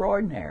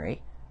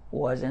extraordinary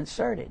was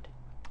inserted.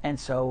 And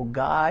so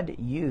God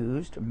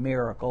used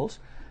miracles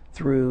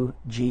through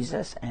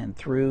Jesus and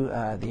through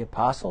the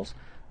apostles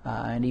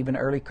and even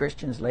early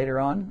Christians later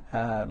on,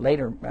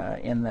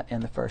 in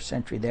the first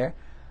century there,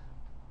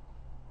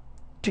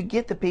 to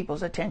get the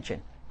people's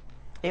attention.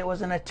 It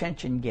was an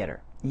attention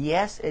getter.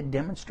 Yes, it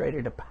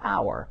demonstrated a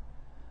power,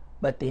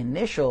 but the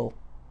initial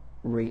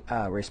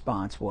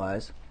response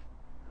was,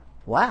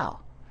 wow,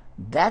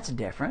 that's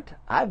different.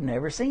 I've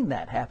never seen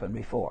that happen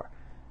before.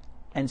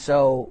 And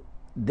so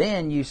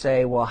then you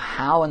say, well,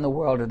 how in the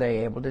world are they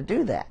able to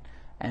do that?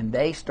 And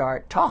they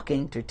start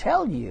talking to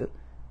tell you,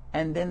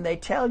 and then they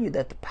tell you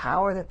that the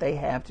power that they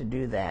have to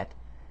do that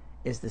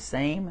is the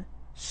same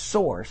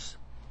source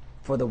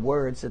for the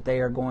words that they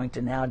are going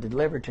to now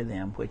deliver to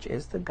them, which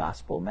is the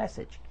gospel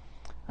message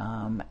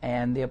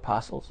and the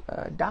apostles'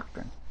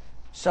 doctrine.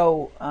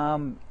 So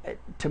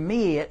to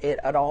me,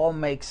 it all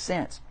makes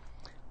sense.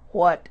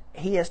 What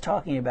he is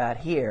talking about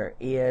here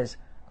is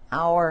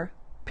our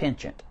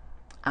penchant,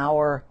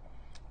 our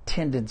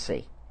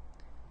tendency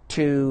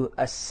to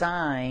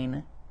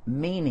assign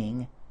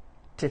meaning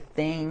to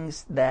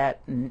things that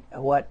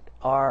what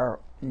are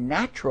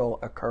natural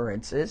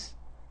occurrences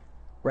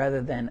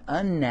rather than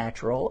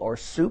unnatural or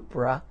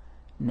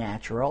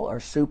supranatural or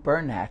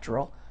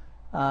supernatural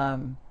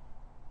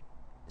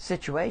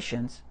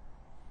situations,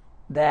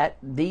 that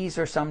these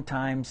are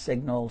sometimes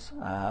signals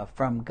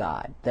from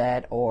God,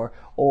 that or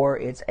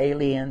it's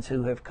aliens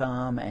who have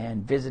come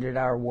and visited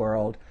our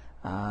world,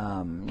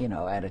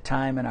 at a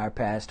time in our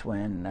past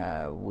when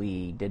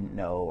we didn't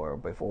know, or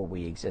before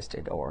we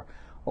existed, or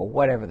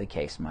whatever the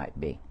case might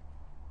be.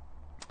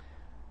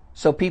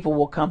 So people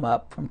will come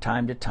up from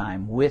time to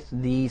time with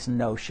these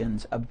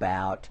notions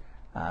about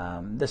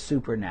the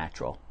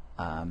supernatural,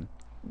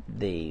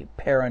 the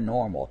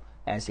paranormal,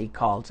 as he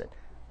calls it.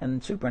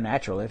 And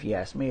supernatural, if you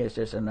ask me, is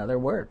just another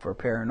word for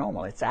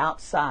paranormal. It's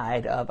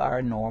outside of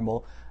our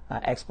normal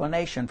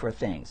explanation for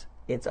things.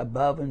 It's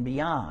above and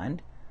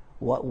beyond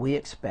what we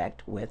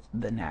expect with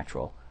the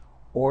natural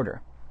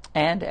order.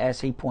 And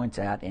as he points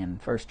out in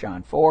 1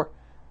 John 4,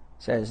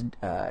 says,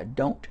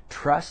 don't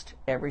trust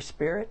every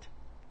spirit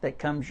that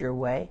comes your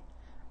way.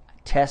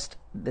 Test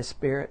the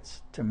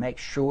spirits to make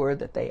sure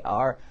that they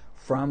are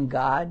from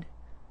God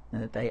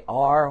and that they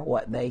are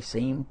what they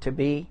seem to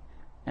be.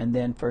 And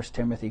then 1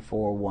 Timothy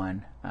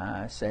 4:1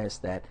 says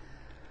that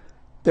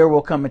there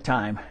will come a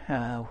time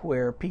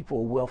where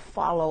people will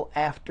follow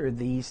after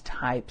these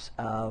types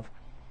of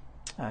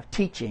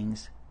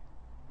teachings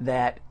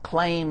that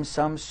claim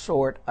some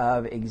sort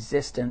of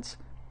existence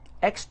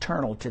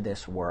external to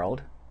this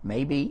world,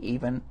 maybe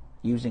even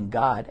using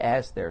God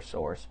as their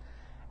source,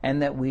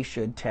 and that we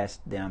should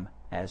test them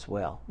as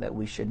well, that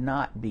we should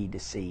not be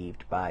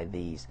deceived by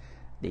these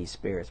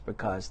spirits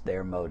because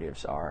their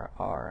motives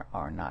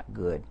are not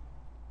good.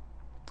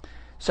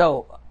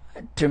 So,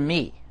 to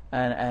me,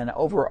 an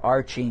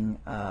overarching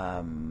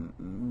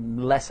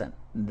lesson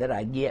that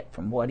I get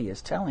from what he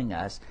is telling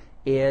us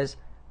is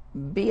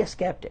be a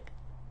skeptic.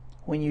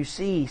 When you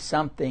see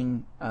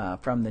something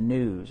from the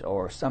news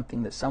or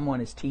something that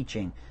someone is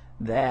teaching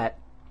that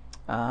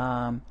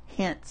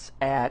hints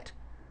at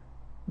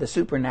the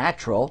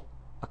supernatural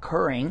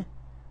occurring,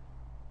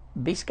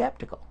 be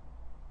skeptical.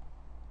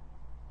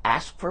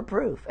 Ask for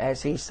proof.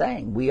 As he's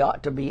saying, we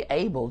ought to be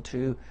able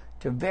to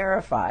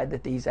verify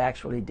that these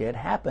actually did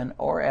happen,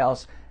 or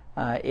else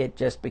it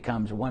just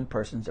becomes one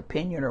person's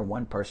opinion or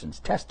one person's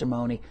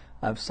testimony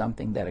of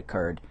something that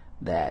occurred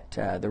that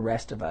the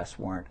rest of us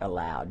weren't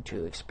allowed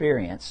to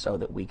experience, so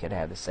that we could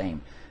have the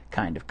same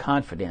kind of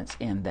confidence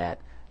in that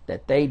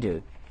they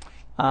do.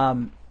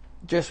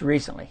 Just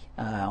recently,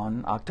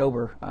 on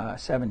October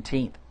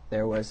 17th,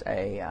 there was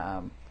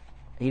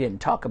he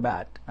didn't talk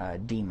about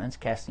demons,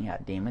 casting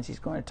out demons. He's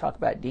going to talk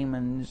about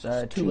demons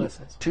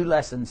two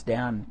lessons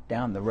down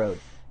the road.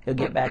 He'll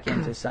get back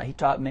into some. He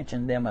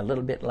mentioned them a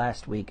little bit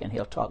last week, and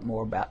he'll talk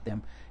more about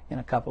them in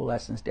a couple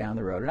lessons down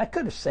the road. And I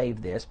could have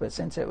saved this, but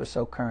since it was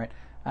so current,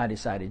 I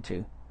decided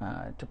to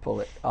pull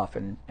it off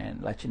and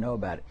let you know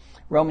about it.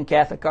 Roman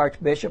Catholic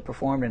Archbishop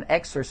performed an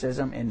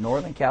exorcism in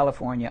Northern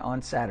California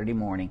on Saturday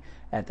morning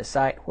at the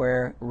site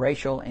where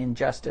racial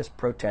injustice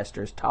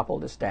protesters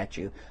toppled a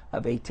statue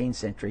of 18th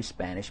century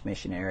Spanish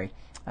missionary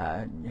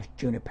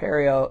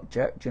Junipero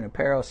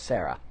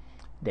Serra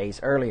days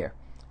earlier.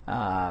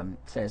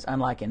 Says,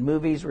 unlike in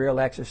movies, real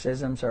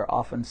exorcisms are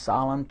often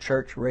solemn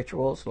church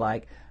rituals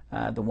like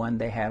the one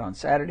they had on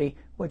Saturday,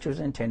 which was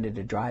intended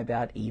to drive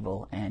out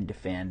evil and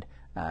defend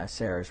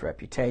Sarah's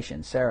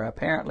reputation. Sarah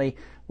apparently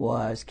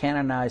was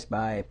canonized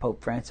by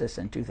Pope Francis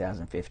in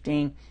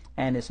 2015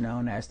 and is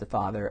known as the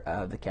father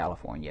of the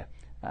California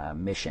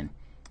mission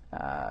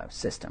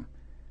system.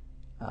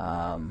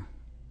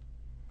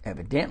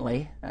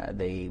 Evidently,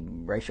 the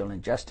racial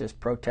injustice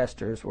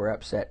protesters were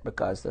upset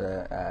because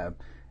the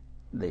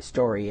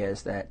story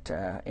is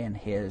that in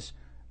his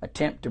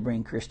attempt to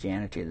bring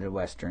Christianity to the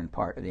western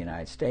part of the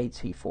United States,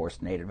 he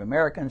forced Native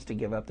Americans to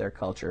give up their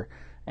culture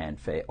and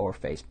or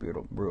face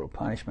brutal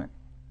punishment.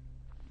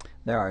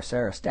 There are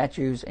Sarah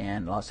statues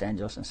in Los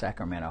Angeles and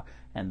Sacramento,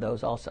 and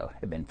those also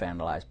have been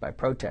vandalized by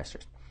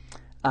protesters.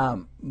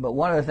 But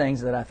one of the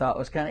things that I thought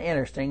was kind of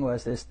interesting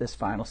was this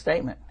final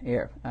statement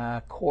here.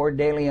 Cor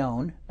de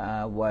Leon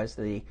was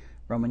the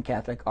Roman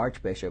Catholic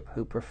archbishop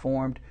who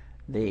performed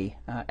the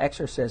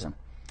exorcism,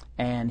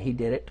 and he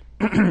did it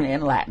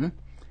in Latin.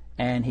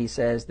 And he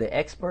says, the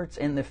experts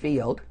in the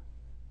field,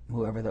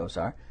 whoever those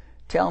are,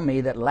 tell me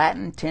that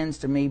Latin tends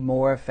to be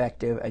more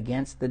effective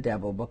against the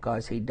devil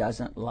because he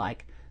doesn't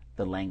like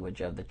the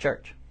language of the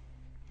church.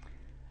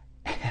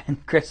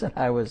 And Chris and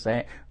I were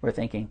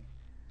thinking,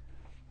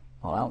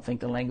 well, I don't think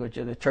the language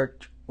of the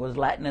church was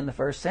Latin in the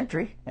 1st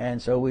century. And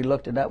so we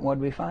looked it up, and what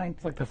did we find?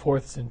 It's like the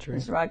 4th century.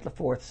 It's like the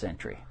 4th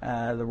century.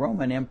 The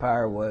Roman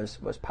Empire was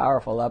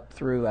powerful up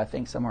through, I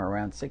think, somewhere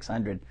around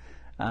 600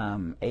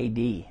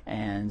 AD.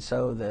 And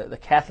so the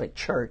Catholic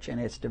Church and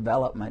its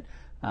development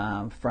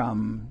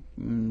from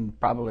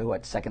probably,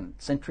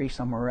 2nd century,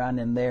 somewhere around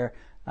in there,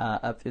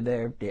 up through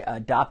there,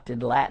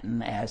 adopted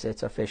Latin as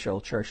its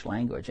official church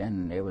language.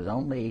 And it was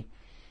only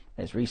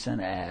as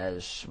recent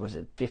as, was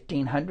it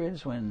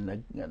 1500s,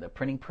 when the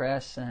printing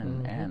press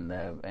and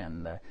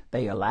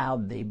they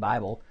allowed the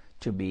Bible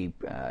to be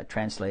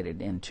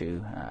translated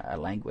into a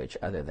language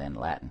other than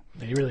Latin.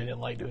 They really didn't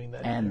like doing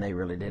that. And they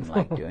really didn't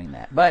like doing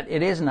that. But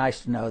it is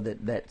nice to know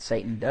that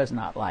Satan does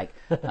not like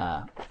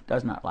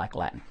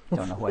Latin.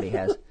 Don't know what he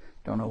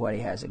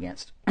has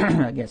against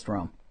against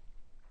Rome.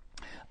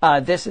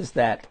 This is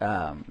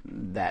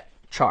that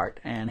chart,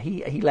 and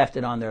he left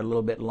it on there a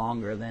little bit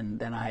longer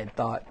than I had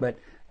thought, but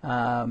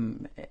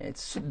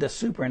it's the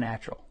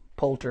supernatural,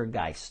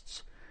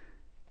 poltergeists,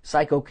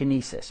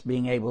 psychokinesis,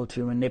 being able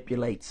to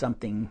manipulate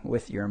something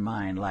with your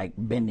mind, like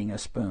bending a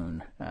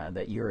spoon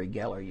that Uri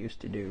Geller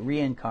used to do.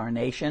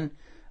 Reincarnation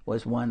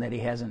was one that he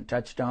hasn't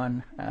touched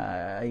on.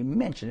 He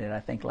mentioned it, I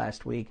think,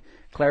 last week.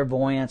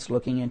 Clairvoyance,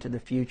 looking into the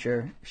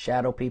future.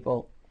 Shadow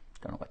people,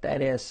 don't know what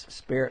that is.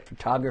 Spirit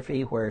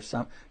photography, where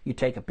you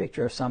take a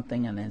picture of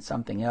something and then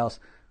something else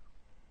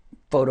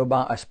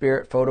a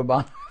spirit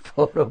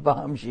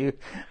photobombs you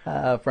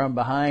from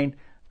behind.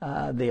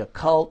 The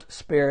occult,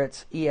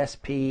 spirits,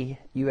 ESP,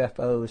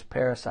 UFOs,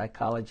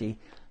 parapsychology,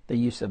 the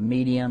use of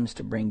mediums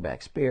to bring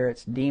back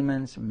spirits,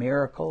 demons,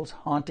 miracles,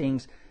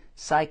 hauntings,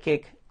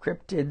 psychic,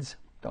 cryptids,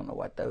 don't know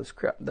what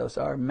those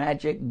are,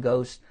 magic,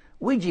 ghosts,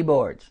 Ouija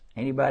boards.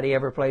 Anybody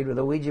ever played with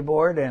a Ouija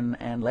board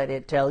and let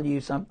it tell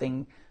you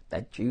something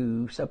that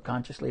you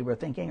subconsciously were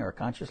thinking or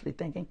consciously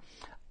thinking?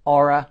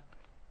 Aura,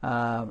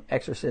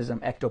 exorcism,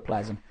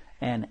 ectoplasm,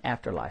 and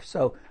afterlife.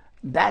 So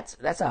that's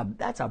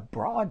a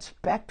broad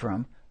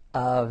spectrum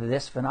of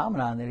this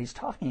phenomenon that he's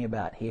talking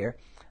about here,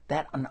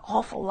 that an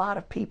awful lot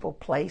of people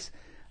place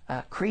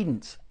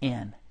credence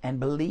in and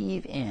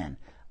believe in.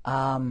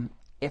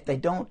 If they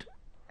don't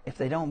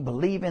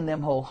believe in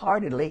them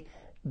wholeheartedly,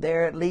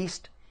 they're at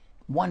least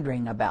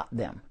wondering about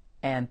them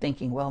and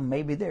thinking, well,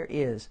 maybe there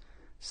is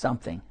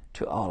something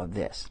to all of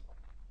this.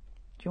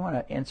 Do you want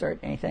to insert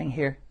anything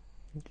here?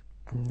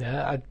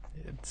 Yeah,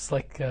 it's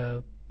like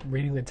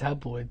reading the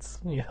tabloids.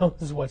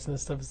 Just watching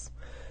this stuff is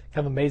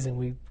kind of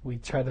amazing. We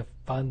try to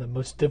find the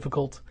most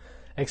difficult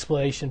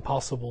explanation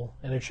possible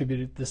and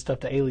attribute this stuff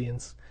to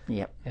aliens.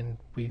 Yep. And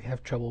we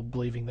have trouble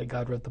believing that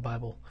God wrote the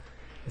Bible.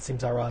 It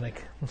seems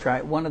ironic. That's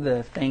right. One of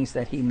the things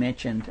that he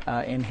mentioned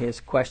in his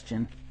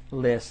question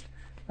list,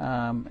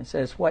 it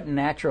says,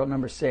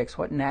 number 6,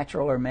 what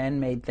natural or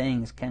man-made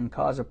things can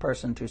cause a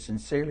person to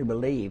sincerely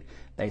believe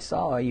they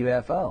saw a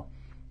UFO?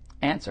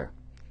 Answer,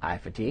 eye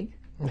fatigue,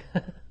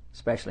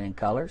 especially in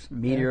colors,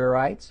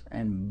 meteorites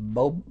and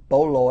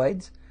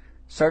boloids,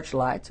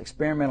 searchlights,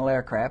 experimental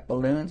aircraft,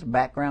 balloons,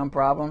 background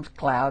problems,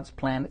 clouds,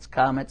 planets,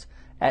 comets,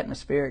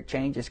 atmospheric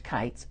changes,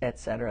 kites,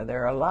 etc.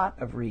 There are a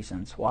lot of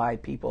reasons why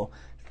people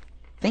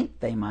think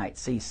they might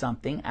see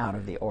something out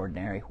of the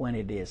ordinary when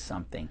it is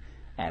something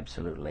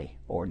absolutely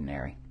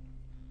ordinary.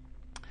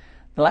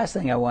 The last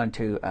thing I wanted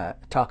to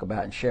talk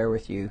about and share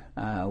with you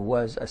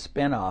was a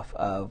spin-off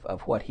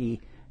of what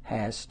he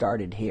has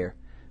started here.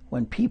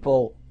 When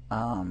people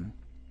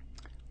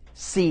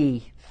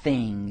see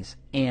things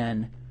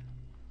in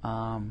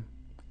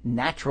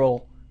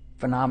natural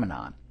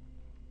phenomenon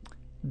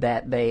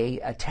that they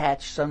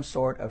attach some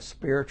sort of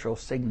spiritual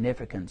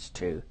significance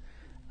to,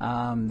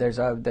 there's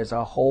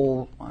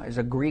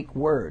a Greek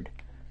word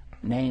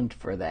named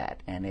for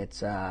that, and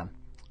it's I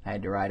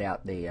had to write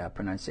out the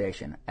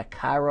pronunciation,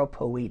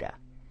 akairopoeta,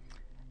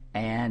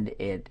 and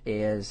it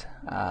is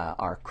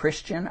our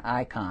Christian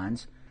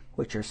icons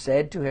which are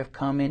said to have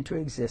come into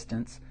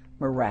existence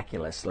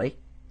miraculously,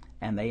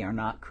 and they are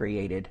not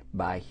created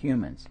by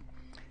humans.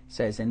 It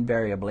says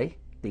invariably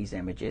these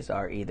images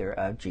are either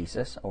of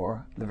Jesus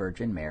or the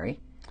Virgin Mary.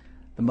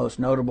 The most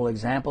notable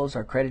examples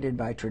are credited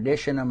by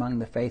tradition among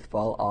the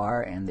faithful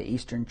are, in the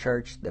Eastern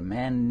Church, the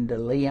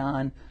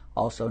Mandalion,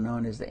 also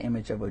known as the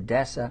image of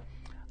Odessa,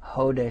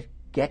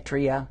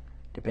 Hodegetria,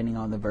 depending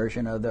on the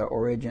version of the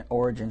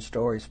origin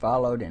stories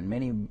followed, in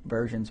many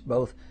versions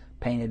both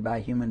painted by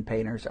human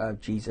painters of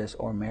Jesus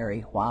or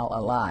Mary while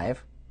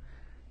alive.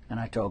 And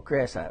I told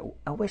Chris, I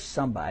wish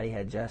somebody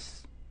had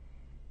just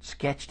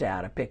sketched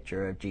out a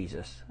picture of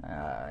Jesus,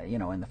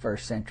 in the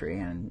first century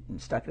and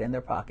stuck it in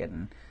their pocket,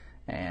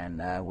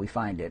 and we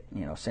find it,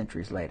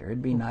 centuries later.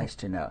 It'd be nice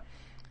to know.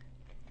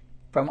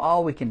 From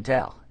all we can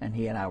tell, and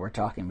he and I were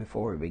talking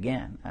before we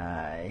began,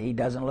 he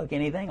doesn't look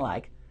anything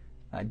like,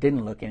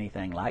 didn't look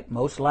anything like,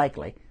 most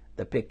likely,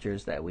 the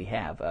pictures that we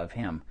have of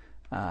him.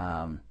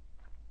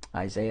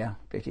 Isaiah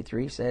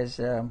 53 says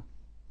there's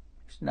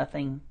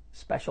nothing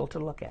special to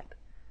look at.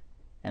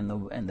 And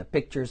the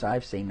pictures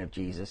I've seen of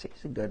Jesus,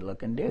 he's a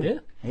good-looking dude. Yeah.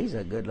 He's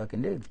a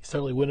good-looking dude. He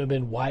certainly wouldn't have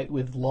been white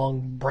with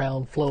long,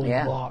 brown, flowing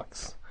Yeah.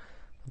 locks.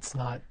 It's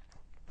not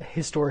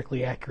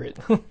historically accurate.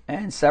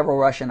 And several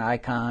Russian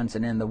icons,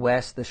 and in the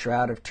West, the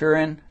Shroud of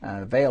Turin,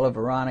 Veil of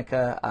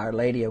Veronica, Our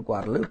Lady of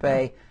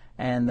Guadalupe,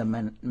 and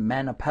the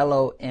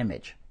Manipello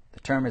image.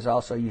 The term is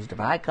also used of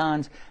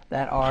icons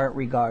that are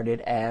regarded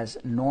as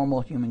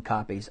normal human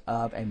copies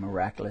of a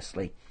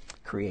miraculously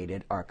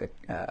created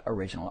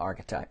original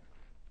archetype.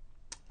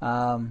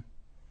 Although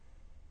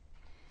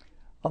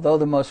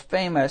the most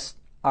famous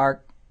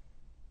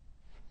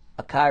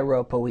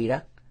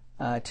Acheiropoeta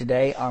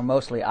today are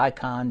mostly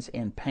icons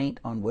in paint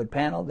on wood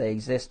panel, they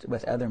exist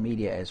with other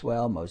media as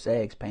well,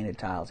 mosaics, painted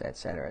tiles,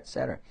 etc.,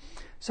 etc.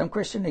 Some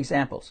Christian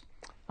examples.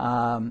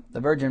 The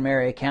Virgin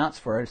Mary accounts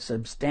for a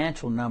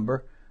substantial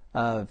number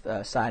of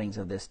sightings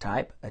of this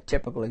type. A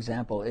typical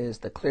example is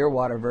the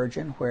Clearwater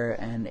Virgin, where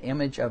an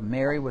image of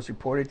Mary was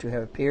reported to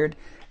have appeared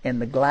in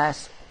the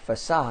glass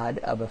facade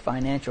of a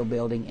financial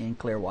building in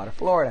Clearwater,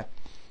 Florida.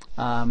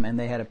 And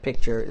they had a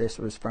picture. This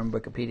was from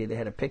Wikipedia. They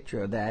had a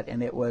picture of that,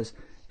 and it was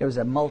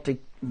a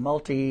multi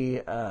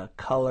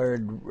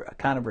colored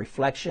kind of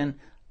reflection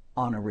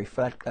on a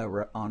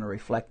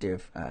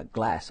reflective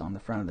glass on the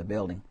front of the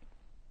building,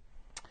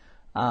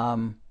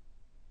 and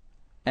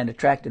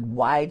attracted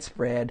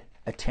widespread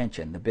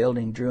attention. The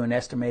building drew an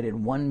estimated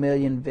 1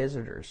 million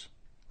visitors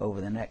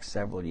over the next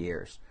several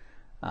years,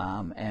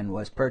 and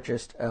was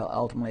purchased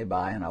ultimately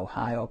by an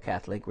Ohio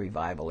Catholic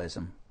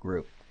revivalism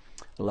group.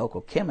 A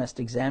local chemist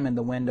examined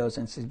the windows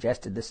and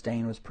suggested the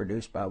stain was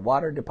produced by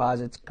water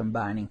deposits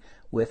combining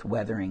with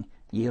weathering,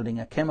 yielding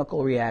a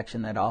chemical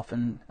reaction that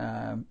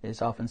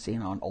is often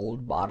seen on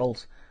old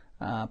bottles,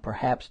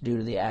 perhaps due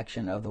to the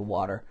action of the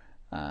water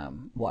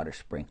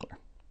sprinkler.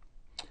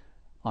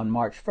 On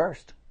March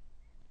 1st,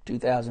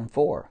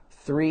 2004,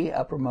 3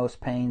 uppermost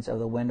panes of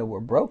the window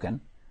were broken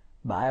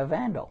by a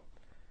vandal.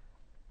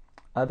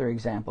 Other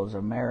examples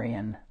of Mary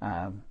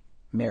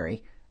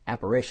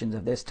apparitions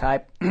of this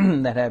type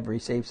that have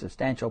received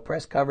substantial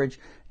press coverage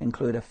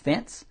include a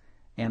fence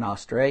in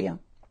Australia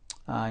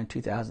in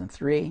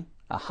 2003,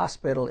 a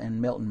hospital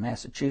in Milton,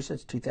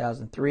 Massachusetts,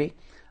 2003,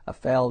 a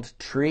felled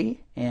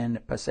tree in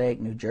Passaic,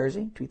 New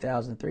Jersey,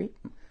 2003.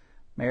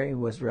 Mary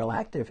was real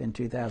active in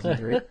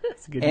 2003.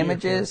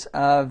 Images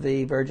of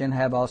the Virgin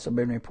have also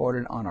been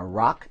reported on a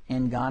rock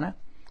in Ghana,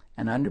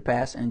 an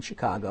underpass in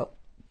Chicago,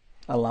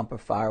 a lump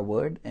of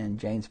firewood in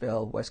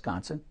Janesville,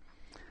 Wisconsin,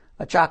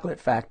 a chocolate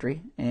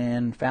factory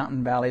in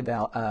Fountain Valley,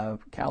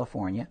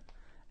 California,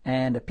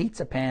 and a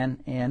pizza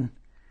pan in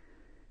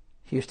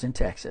Houston,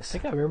 Texas. I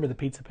think I remember the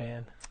pizza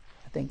pan.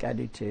 I think I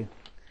do too.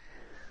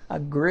 A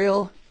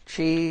grilled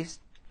cheese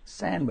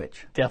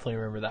sandwich. Definitely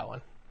remember that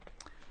one.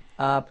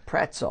 A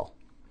pretzel.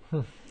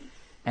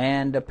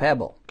 And a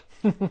pebble.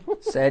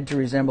 Said to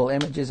resemble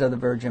images of the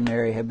Virgin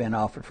Mary have been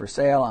offered for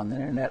sale on the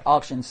internet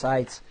auction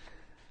sites.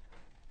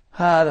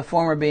 The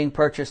former being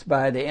purchased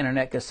by the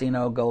internet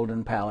casino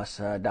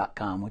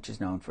GoldenPalace.com, which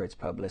is known for its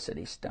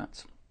publicity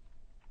stunts.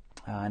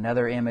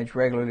 Another image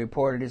regularly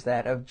reported is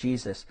that of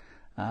Jesus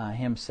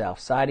himself.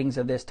 Sightings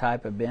of this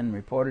type have been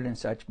reported in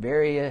such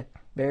varied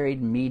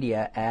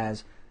media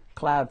as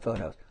cloud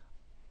photos.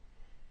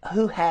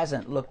 Who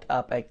hasn't looked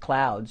up at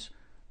clouds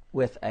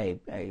with a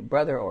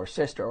brother or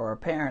sister or a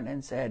parent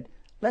and said,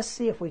 let's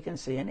see if we can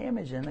see an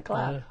image in the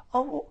cloud?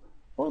 Oh,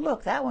 well,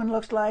 look, that one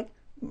looks like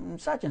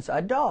such and such,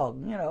 a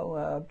dog,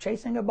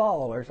 chasing a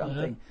ball or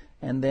something.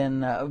 And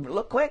then,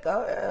 look quick,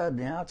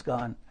 now it's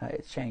gone.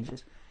 It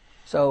changes.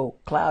 So,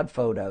 cloud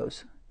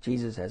photos,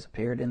 Jesus has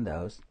appeared in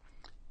those.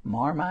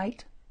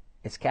 Marmite,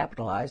 it's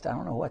capitalized. I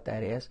don't know what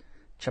that is.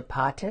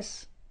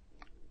 Chapatis.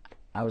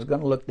 I was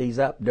going to look these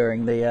up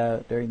during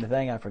the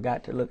thing. I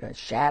forgot to look at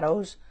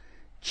shadows.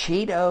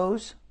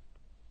 Cheetos.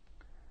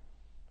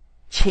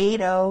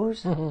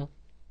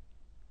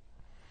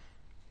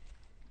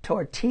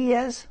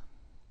 Tortillas.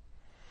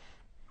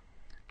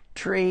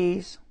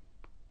 Trees.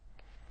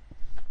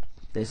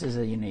 This is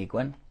a unique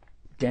one.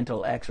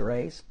 Dental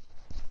x-rays.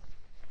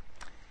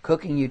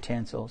 cooking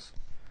utensils,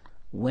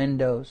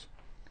 windows,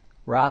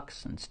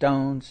 rocks and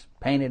stones,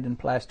 painted and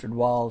plastered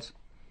walls.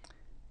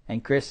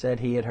 And Chris said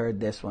he had heard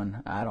this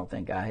one. I don't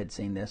think I had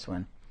seen this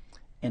one.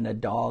 In a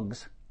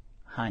dog's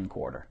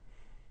hindquarter.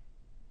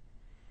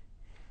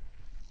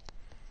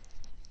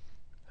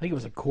 I think it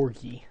was a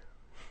corgi.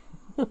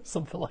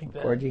 Something like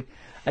that. Corgi.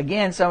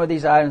 Again, some of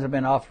these items have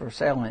been offered for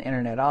sale on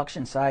internet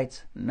auction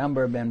sites. A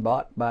number have been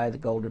bought by the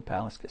Golden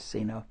Palace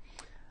Casino.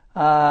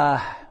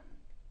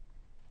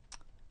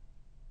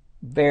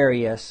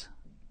 Various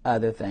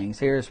other things.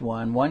 Here's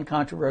one. One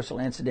controversial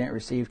incident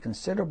received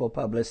considerable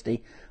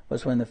publicity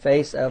was when the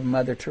face of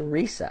Mother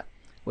Teresa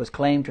was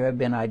claimed to have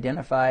been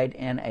identified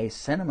in a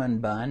cinnamon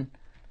bun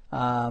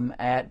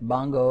at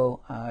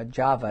Bongo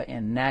Java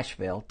in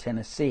Nashville,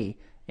 Tennessee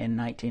in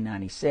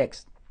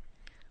 1996.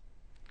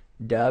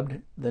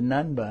 Dubbed the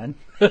nun bun.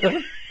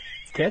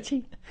 It's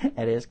catchy.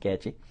 It is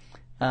catchy.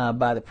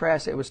 By the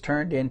press, it was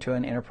turned into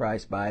an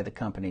enterprise by the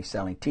company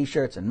selling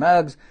T-shirts and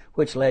mugs,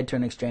 which led to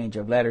an exchange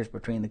of letters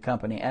between the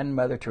company and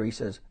Mother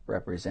Teresa's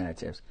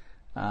representatives.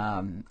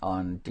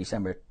 On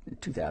December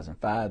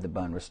 2005, the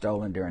bun was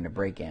stolen during a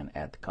break-in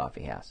at the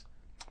coffee house.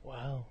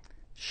 Wow.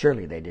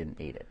 Surely they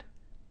didn't eat it.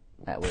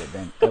 That would have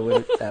been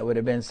that would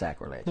have been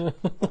sacrilege.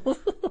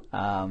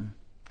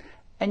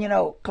 And you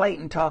know,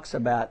 Clayton talks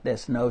about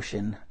this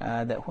notion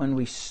that when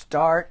we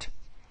start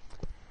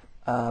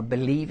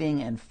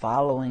believing and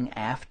following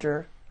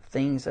after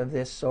things of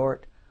this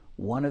sort,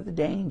 one of the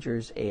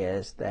dangers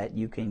is that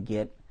you can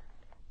get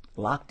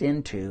locked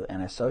into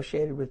and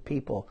associated with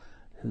people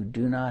who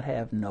do not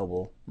have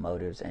noble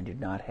motives and do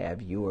not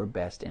have your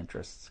best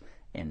interests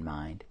in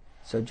mind.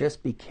 So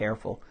just be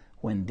careful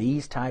when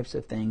these types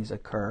of things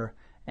occur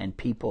and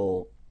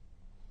people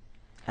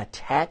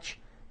attach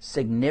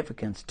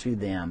significance to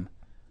them,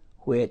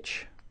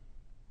 which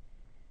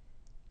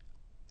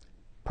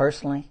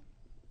personally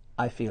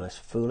I feel is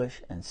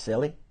foolish and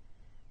silly.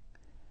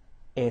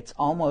 It's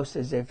almost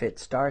as if it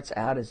starts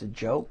out as a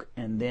joke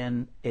and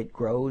then it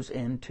grows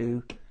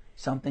into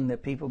something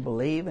that people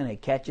believe and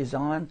it catches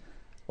on,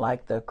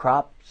 like the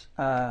crops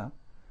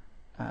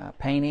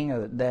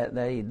painting that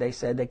they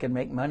said they could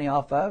make money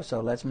off of, so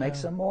let's make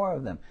some more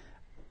of them.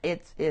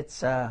 It's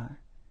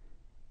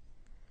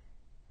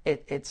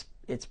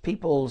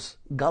people's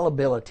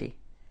gullibility,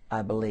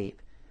 I believe.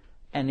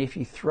 And if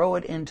you throw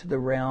it into the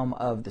realm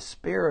of the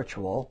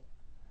spiritual,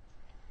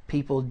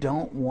 people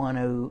don't want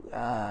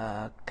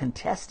to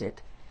contest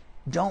it,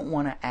 don't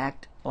want to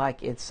act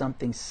like it's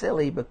something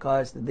silly,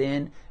 because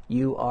then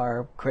you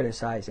are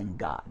criticizing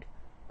God,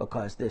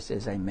 because this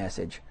is a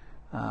message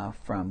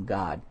from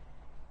God.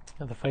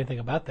 And the funny thing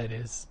about that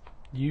is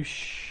you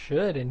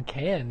should and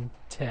can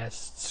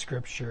test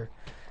Scripture.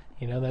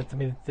 You know, that, I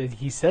mean,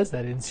 he says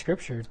that in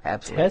Scripture.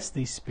 Absolutely. Test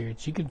these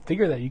spirits. You can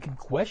figure that. You can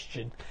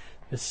question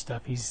this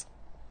stuff.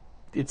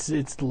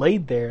 It's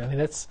laid there. I mean,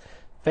 that's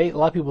faith. A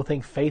lot of people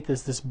think faith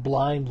is this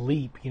blind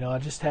leap. You know, I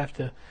just have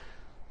to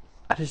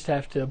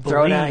believe.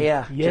 Throw it out,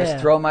 yeah. Just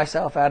throw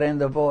myself out in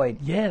the void.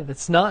 Yeah,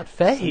 that's not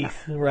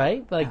faith,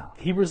 right? Like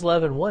Hebrews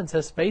 11:1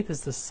 says, faith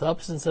is the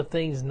substance of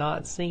things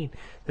not seen.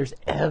 There's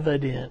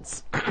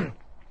evidence.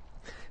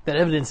 That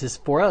evidence is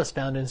for us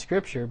found in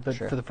Scripture, but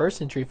for the first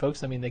century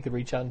folks, I mean, they could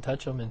reach out and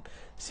touch them and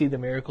see the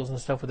miracles and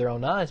stuff with their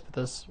own eyes, but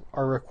those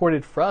are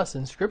recorded for us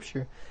in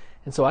Scripture.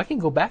 And so I can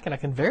go back and I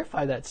can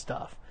verify that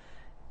stuff.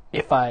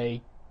 If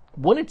I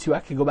wanted to, I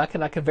could go back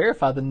and I could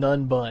verify the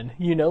nun bun.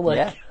 You know,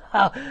 like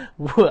how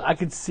I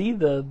could see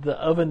the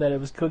oven that it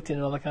was cooked in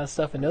and all that kind of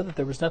stuff and know that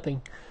there was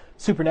nothing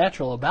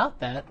supernatural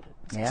about that.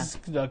 It's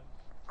just a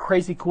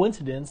crazy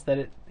coincidence that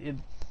it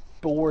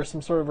bore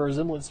some sort of a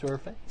resemblance to her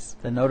face.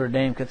 The Notre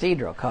Dame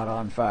Cathedral caught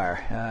on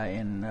fire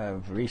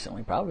in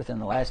recently, probably within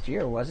the last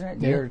year,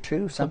 wasn't it? Year or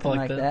two, something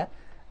like that.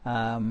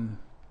 And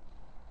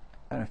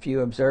a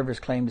few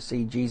observers claimed to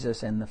see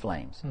Jesus in the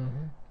flames.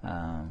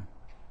 Mm-hmm.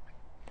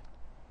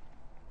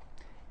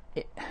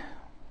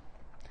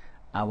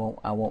 I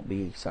won't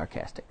be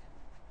sarcastic.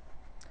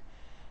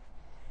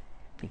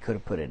 He could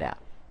have put it out.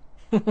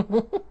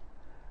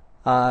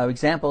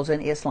 Examples in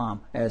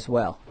Islam as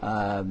well.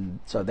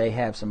 So they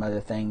have some other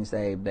things.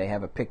 They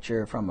have a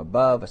picture from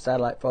above, a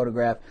satellite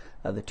photograph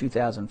of the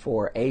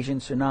 2004 Asian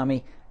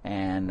tsunami,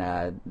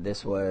 and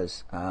this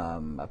was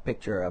a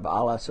picture of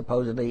Allah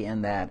supposedly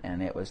in that,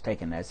 and it was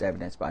taken as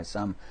evidence by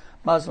some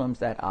Muslims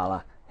that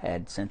Allah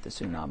had sent the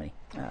tsunami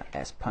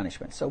as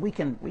punishment. So we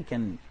can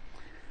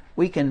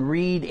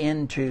read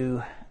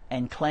into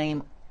and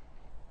claim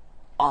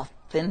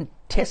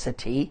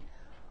authenticity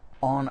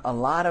on a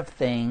lot of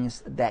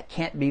things that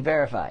can't be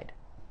verified.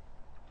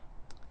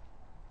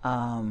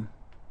 And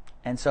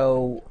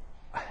so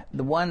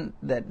the one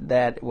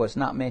that was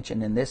not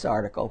mentioned in this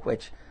article,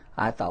 which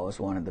I thought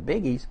was one of the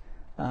biggies,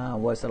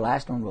 was the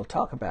last one we'll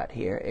talk about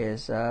here,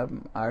 is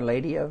Our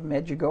Lady of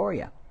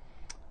Medjugorje.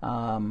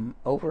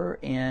 Over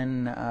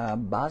in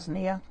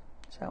Bosnia,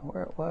 is that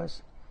where it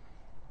was?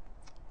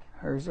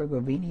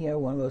 Herzegovina,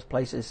 one of those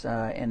places.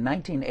 In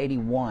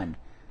 1981,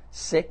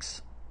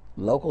 6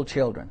 local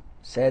children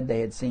said they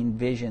had seen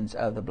visions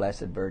of the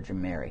Blessed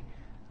Virgin Mary.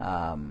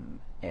 and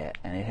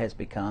it has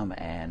become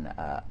an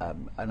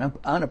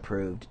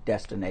unapproved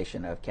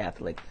destination of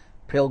Catholic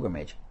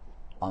pilgrimage.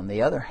 On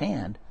the other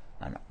hand,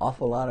 an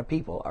awful lot of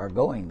people are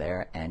going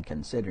there and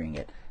considering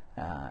it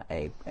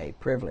a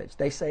privilege.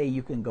 They say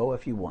you can go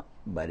if you want,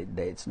 but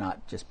it's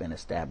not just been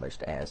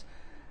established as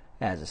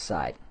a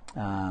site.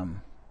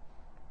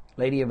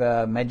 Lady of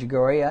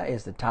Medjugorje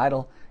is the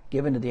title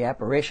given to the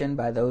apparition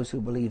by those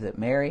who believe that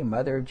Mary,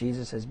 Mother of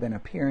Jesus, has been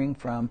appearing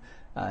from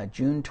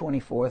June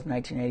 24th,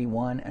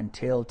 1981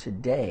 until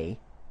today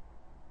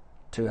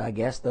to, I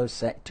guess,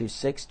 to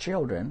 6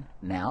 children,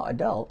 now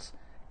adults,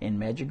 in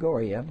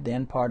Medjugorje,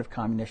 then part of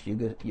communist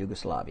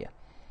Yugoslavia.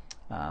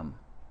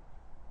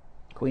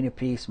 Queen of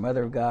Peace,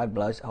 Mother of God,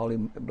 Holy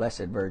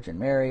Blessed Virgin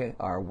Mary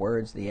are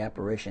words the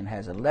apparition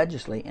has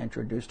allegedly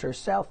introduced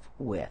herself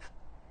with.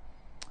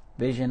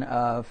 Vision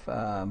of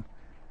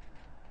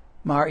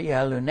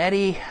Maria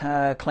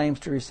Lunetti claims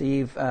to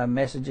receive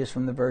messages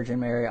from the Virgin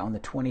Mary on the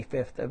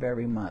 25th of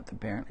every month.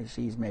 Apparently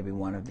she's maybe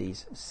one of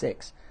these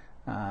 6.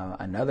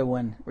 Another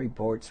one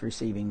reports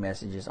receiving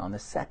messages on the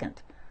 2nd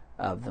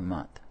of the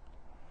month.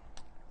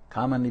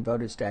 Commonly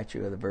voted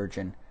statue of the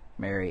Virgin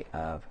Mary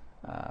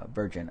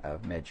Virgin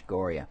of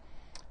Medjugorje.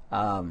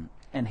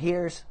 And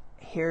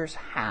here's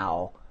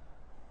how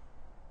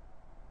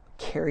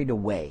carried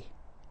away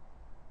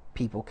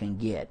people can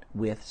get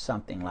with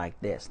something like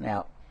this.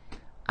 Now,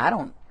 I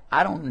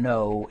don't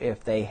know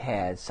if they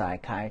had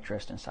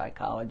psychiatrists and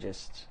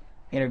psychologists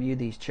interview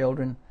these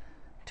children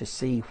to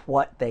see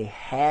what they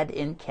had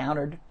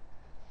encountered,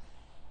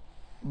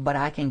 but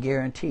I can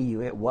guarantee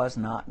you it was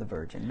not the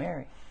Virgin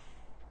Mary.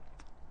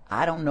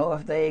 I don't know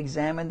if they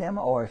examined them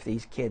or if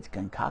these kids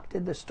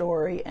concocted the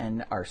story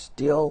and are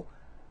still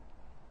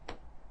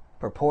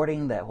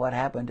purporting that what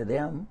happened to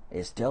them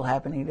is still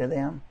happening to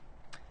them.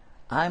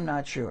 I'm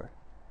not sure.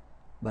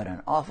 But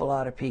an awful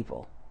lot of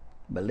people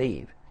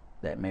believe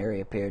that Mary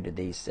appeared to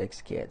these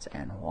 6 kids.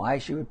 And why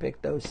she would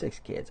pick those 6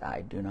 kids,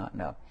 I do not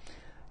know.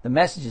 The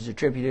messages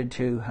attributed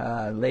to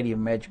Lady of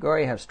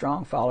Medjugorje have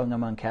strong following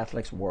among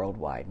Catholics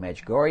worldwide.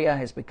 Medjugorje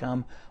has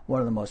become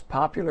one of the most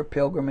popular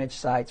pilgrimage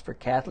sites for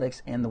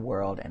Catholics in the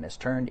world and has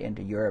turned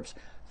into Europe's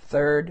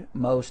 3rd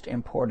most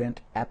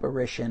important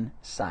apparition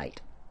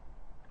site,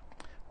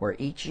 where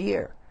each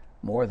year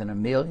more than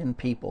 1 million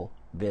people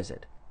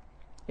visit.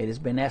 It has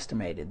been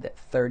estimated that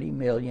 30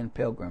 million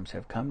pilgrims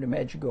have come to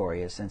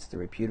Medjugorje since the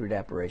reputed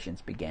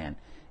apparitions began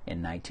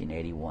in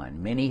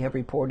 1981. Many have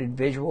reported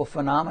visual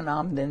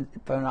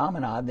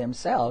phenomena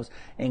themselves,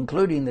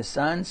 including the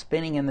sun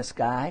spinning in the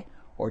sky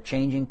or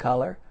changing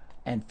color,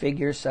 and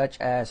figures such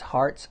as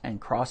hearts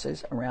and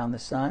crosses around the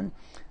sun.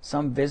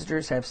 Some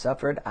visitors have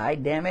suffered eye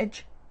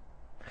damage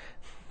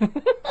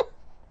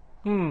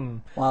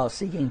while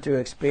seeking to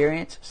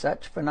experience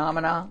such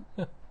phenomena.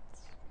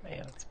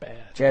 Man, it's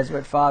bad.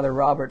 Jesuit Father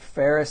Robert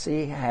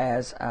Farrisee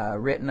has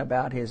written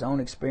about his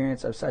own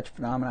experience of such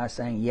phenomena,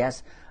 saying,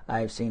 "Yes, I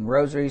have seen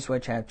rosaries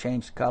which have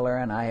changed color,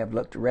 and I have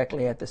looked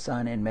directly at the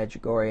sun in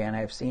Medjugorje, and I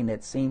have seen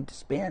it seem to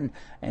spin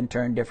and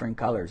turn different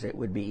colors. It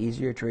would be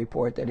easier to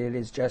report that it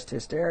is just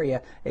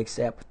hysteria,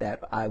 except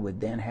that I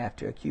would then have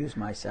to accuse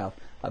myself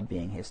of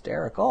being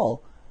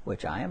hysterical,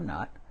 which I am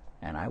not,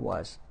 and I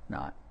was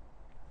not."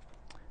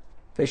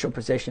 Official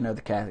position of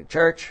the Catholic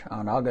Church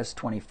on August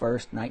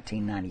 21st,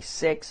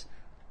 1996,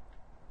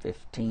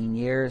 15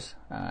 years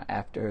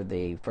after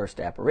the first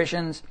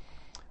apparitions.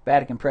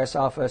 Vatican Press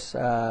Office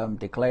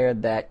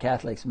declared that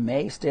Catholics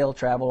may still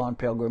travel on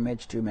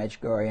pilgrimage to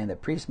Medjugorje and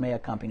that priests may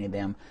accompany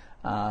them.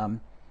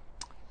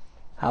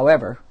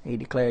 However, he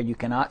declared you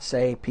cannot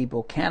say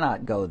people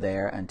cannot go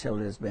there until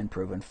it has been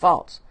proven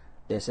false.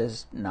 This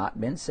has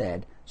not been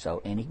said,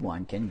 so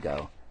anyone can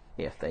go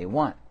if they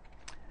want.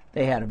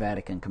 They had a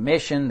Vatican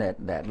commission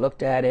that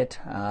looked at it.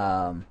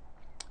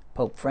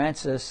 Pope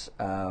Francis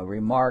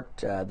remarked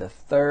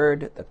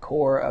the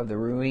core of the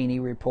Ruini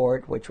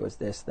report, which was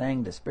this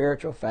thing, the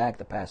spiritual fact,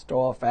 the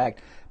pastoral fact.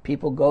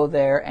 People go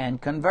there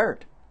and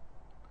convert.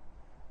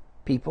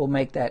 People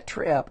make that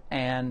trip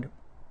and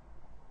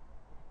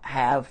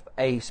have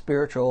a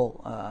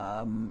spiritual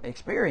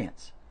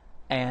experience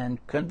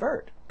and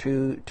convert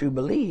to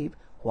believe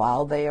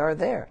while they are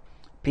there.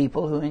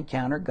 People who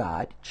encounter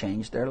God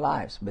change their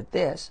lives. But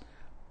there's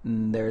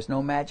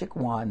no magic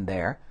wand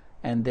there,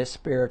 and this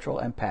spiritual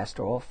and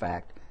pastoral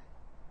fact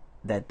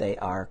that they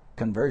are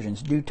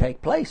conversions do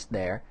take place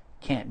there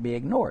can't be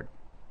ignored.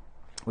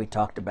 We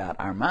talked about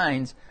our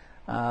minds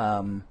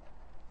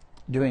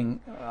doing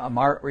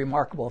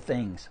remarkable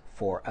things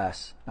for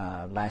us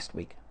last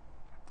week.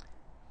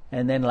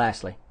 And then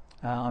lastly,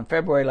 on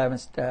February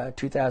 11th,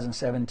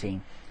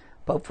 2017,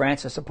 Pope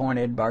Francis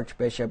appointed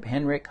Archbishop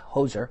Henrik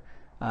Hoser,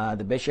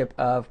 the Bishop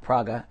of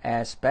Praga,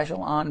 as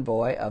special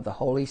envoy of the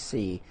Holy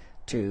See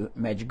to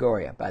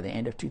Medjugorje. By the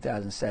end of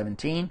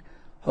 2017,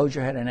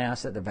 Hoser had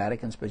announced that the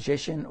Vatican's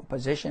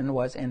position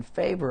was in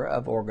favor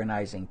of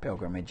organizing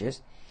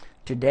pilgrimages.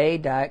 Today,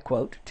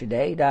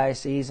 today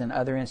dioceses and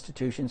other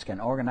institutions can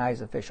organize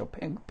official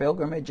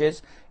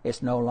pilgrimages.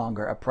 It's no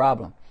longer a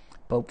problem.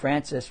 Pope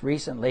Francis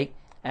recently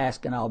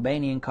asked an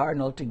Albanian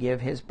cardinal to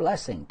give his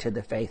blessing to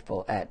the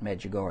faithful at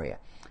Medjugorje.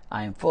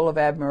 I am full of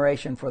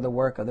admiration for the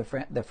work of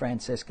the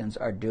Franciscans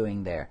are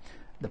doing there.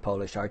 The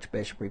Polish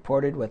Archbishop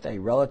reported with a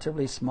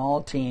relatively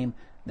small team.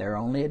 There are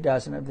only a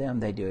dozen of them.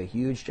 They do a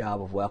huge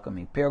job of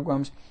welcoming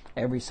pilgrims.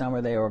 Every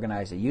summer they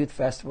organize a youth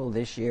festival.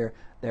 This year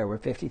there were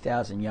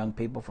 50,000 young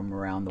people from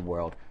around the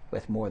world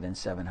with more than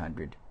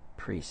 700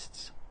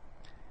 priests.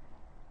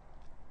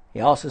 He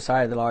also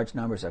cited the large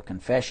numbers of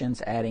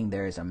confessions, adding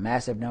there is a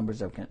massive number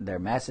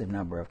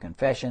of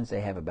confessions.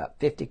 They have about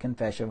 50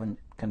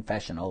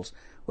 confessionals,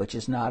 which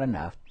is not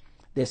enough.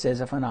 This is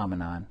a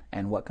phenomenon,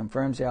 and what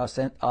confirms the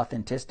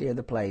authenticity of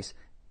the place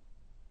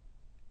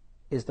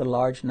is the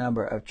large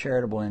number of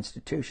charitable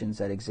institutions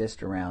that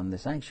exist around the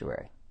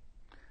sanctuary.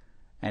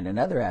 And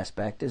another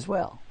aspect as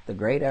well, the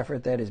great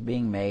effort that is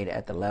being made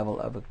at the level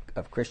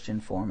of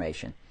Christian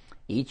formation.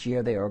 Each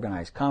year they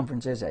organize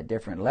conferences at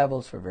different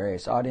levels for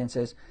various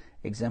audiences,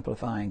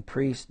 exemplifying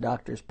priests,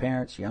 doctors,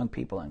 parents, young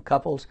people, and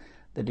couples.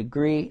 The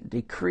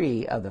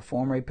decree of the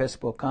former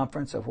Episcopal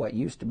Conference of what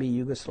used to be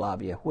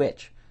Yugoslavia,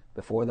 which,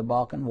 before the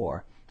Balkan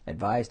War,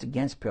 advised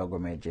against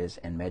pilgrimages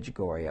in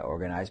Medjugorje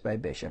organized by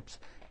bishops,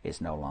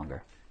 is no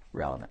longer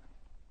relevant.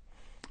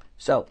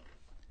 So,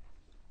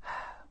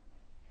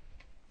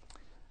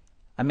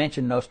 I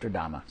mentioned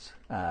Nostradamus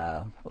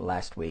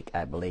last week,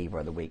 I believe,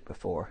 or the week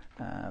before.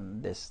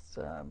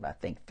 I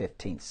think,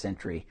 15th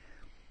century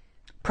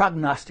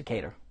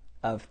prognosticator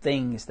of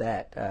things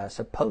that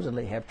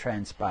supposedly have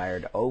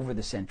transpired over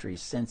the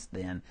centuries since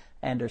then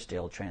and are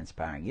still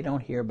transpiring. You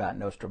don't hear about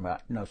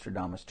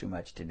Nostradamus too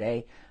much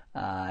today.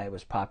 It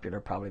was popular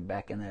probably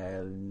back in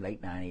the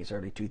late 90s,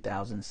 early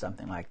 2000s,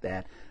 something like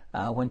that,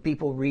 when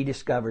people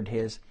rediscovered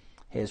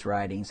his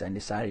writings and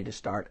decided to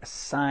start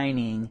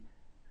assigning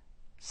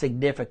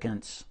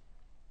significance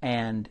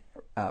and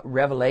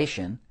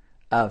revelation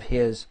of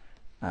his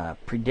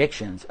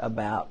predictions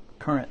about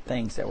current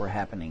things that were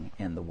happening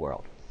in the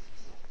world.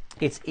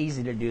 It's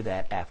easy to do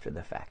that after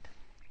the fact.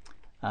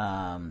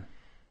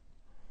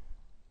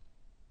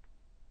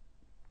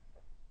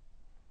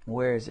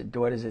 Where is it?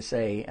 What does it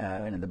say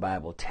in the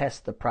Bible?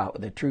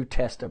 The true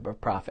test of a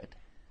prophet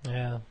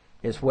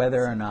is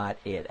whether or not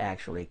it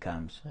actually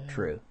comes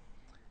true.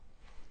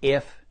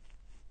 If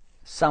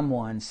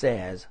someone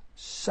says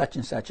such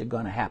and such is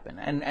going to happen,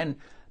 and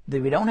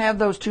we don't have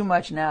those too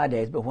much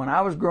nowadays, but when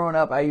I was growing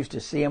up, I used to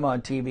see them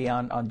on TV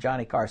on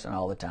Johnny Carson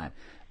all the time.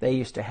 They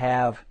used to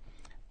have,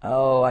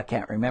 I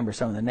can't remember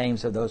some of the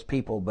names of those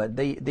people, but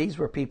these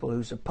were people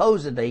who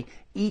supposedly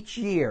each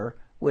year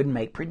would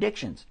make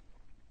predictions.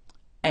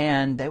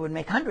 And they would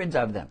make hundreds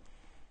of them.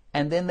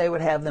 And then they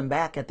would have them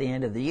back at the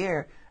end of the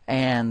year,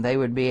 and they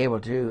would be able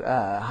to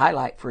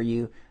highlight for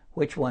you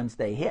which ones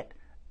they hit.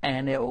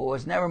 And it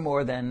was never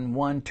more than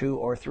 1, 2,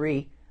 or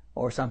 3,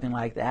 or something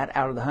like that,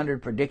 out of the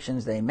 100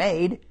 predictions they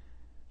made,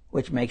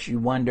 which makes you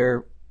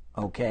wonder,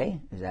 okay,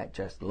 is that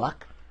just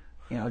luck?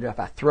 You know, if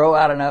I throw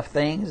out enough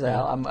things,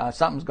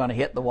 something's going to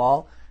hit the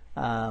wall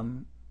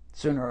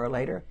sooner or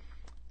later.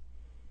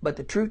 But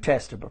the true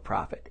test of a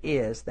prophet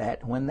is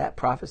that when that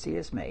prophecy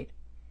is made,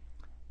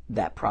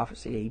 that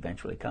prophecy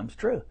eventually comes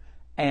true.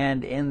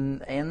 And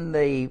in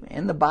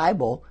the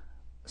Bible,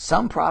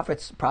 some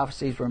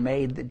prophecies were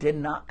made that did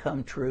not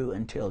come true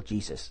until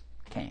Jesus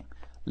came,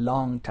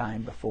 long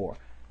time before.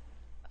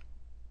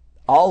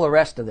 All the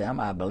rest of them,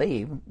 I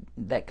believe,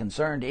 that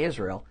concerned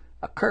Israel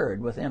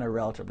occurred within a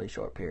relatively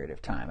short period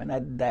of time,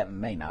 and that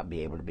may not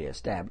be able to be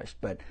established,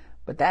 but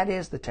that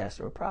is the test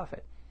of a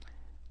prophet.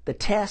 The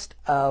test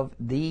of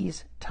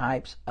these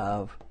types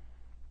of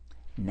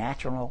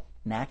natural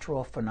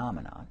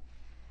phenomenon,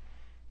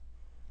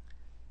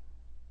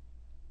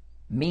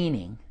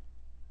 meaning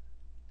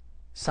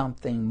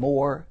something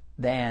more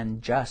than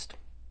just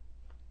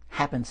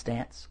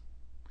happenstance,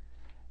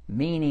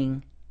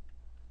 meaning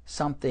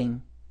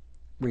something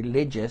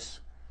religious,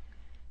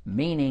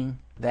 meaning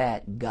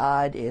that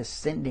God is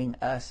sending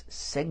us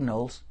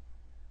signals,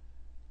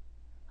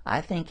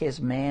 I think is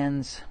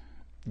man's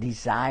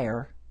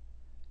desire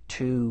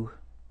to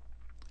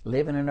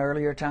live in an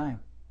earlier time.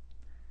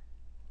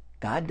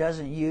 God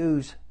doesn't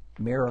use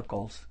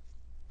miracles.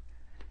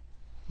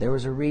 There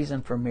was a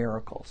reason for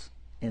miracles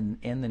in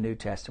the New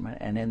Testament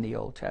and in the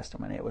Old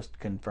Testament. It was to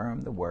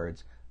confirm the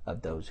words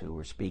of those who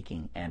were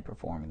speaking and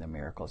performing the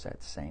miracles at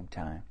the same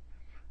time.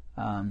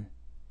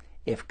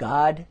 If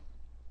God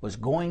was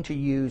going to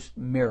use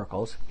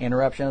miracles,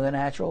 interruption of the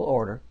natural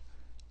order,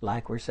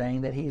 like we're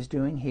saying that he's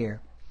doing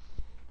here,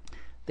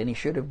 then he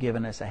should have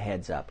given us a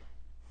heads up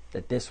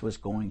that this was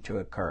going to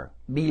occur.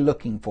 Be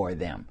looking for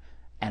them.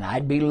 And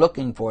I'd be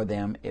looking for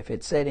them if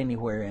it said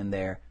anywhere in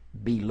there,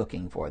 be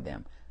looking for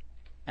them.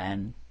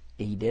 And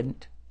he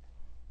didn't,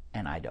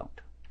 and I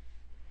don't.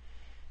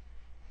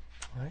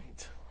 All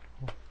right.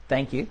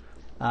 Thank you.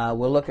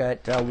 We'll look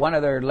at one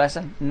other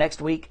lesson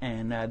next week,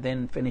 and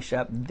then finish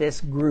up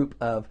this group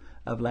of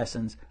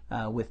lessons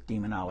with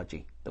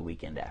demonology the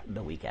week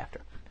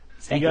after.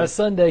 See you guys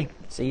Sunday.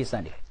 See you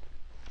Sunday.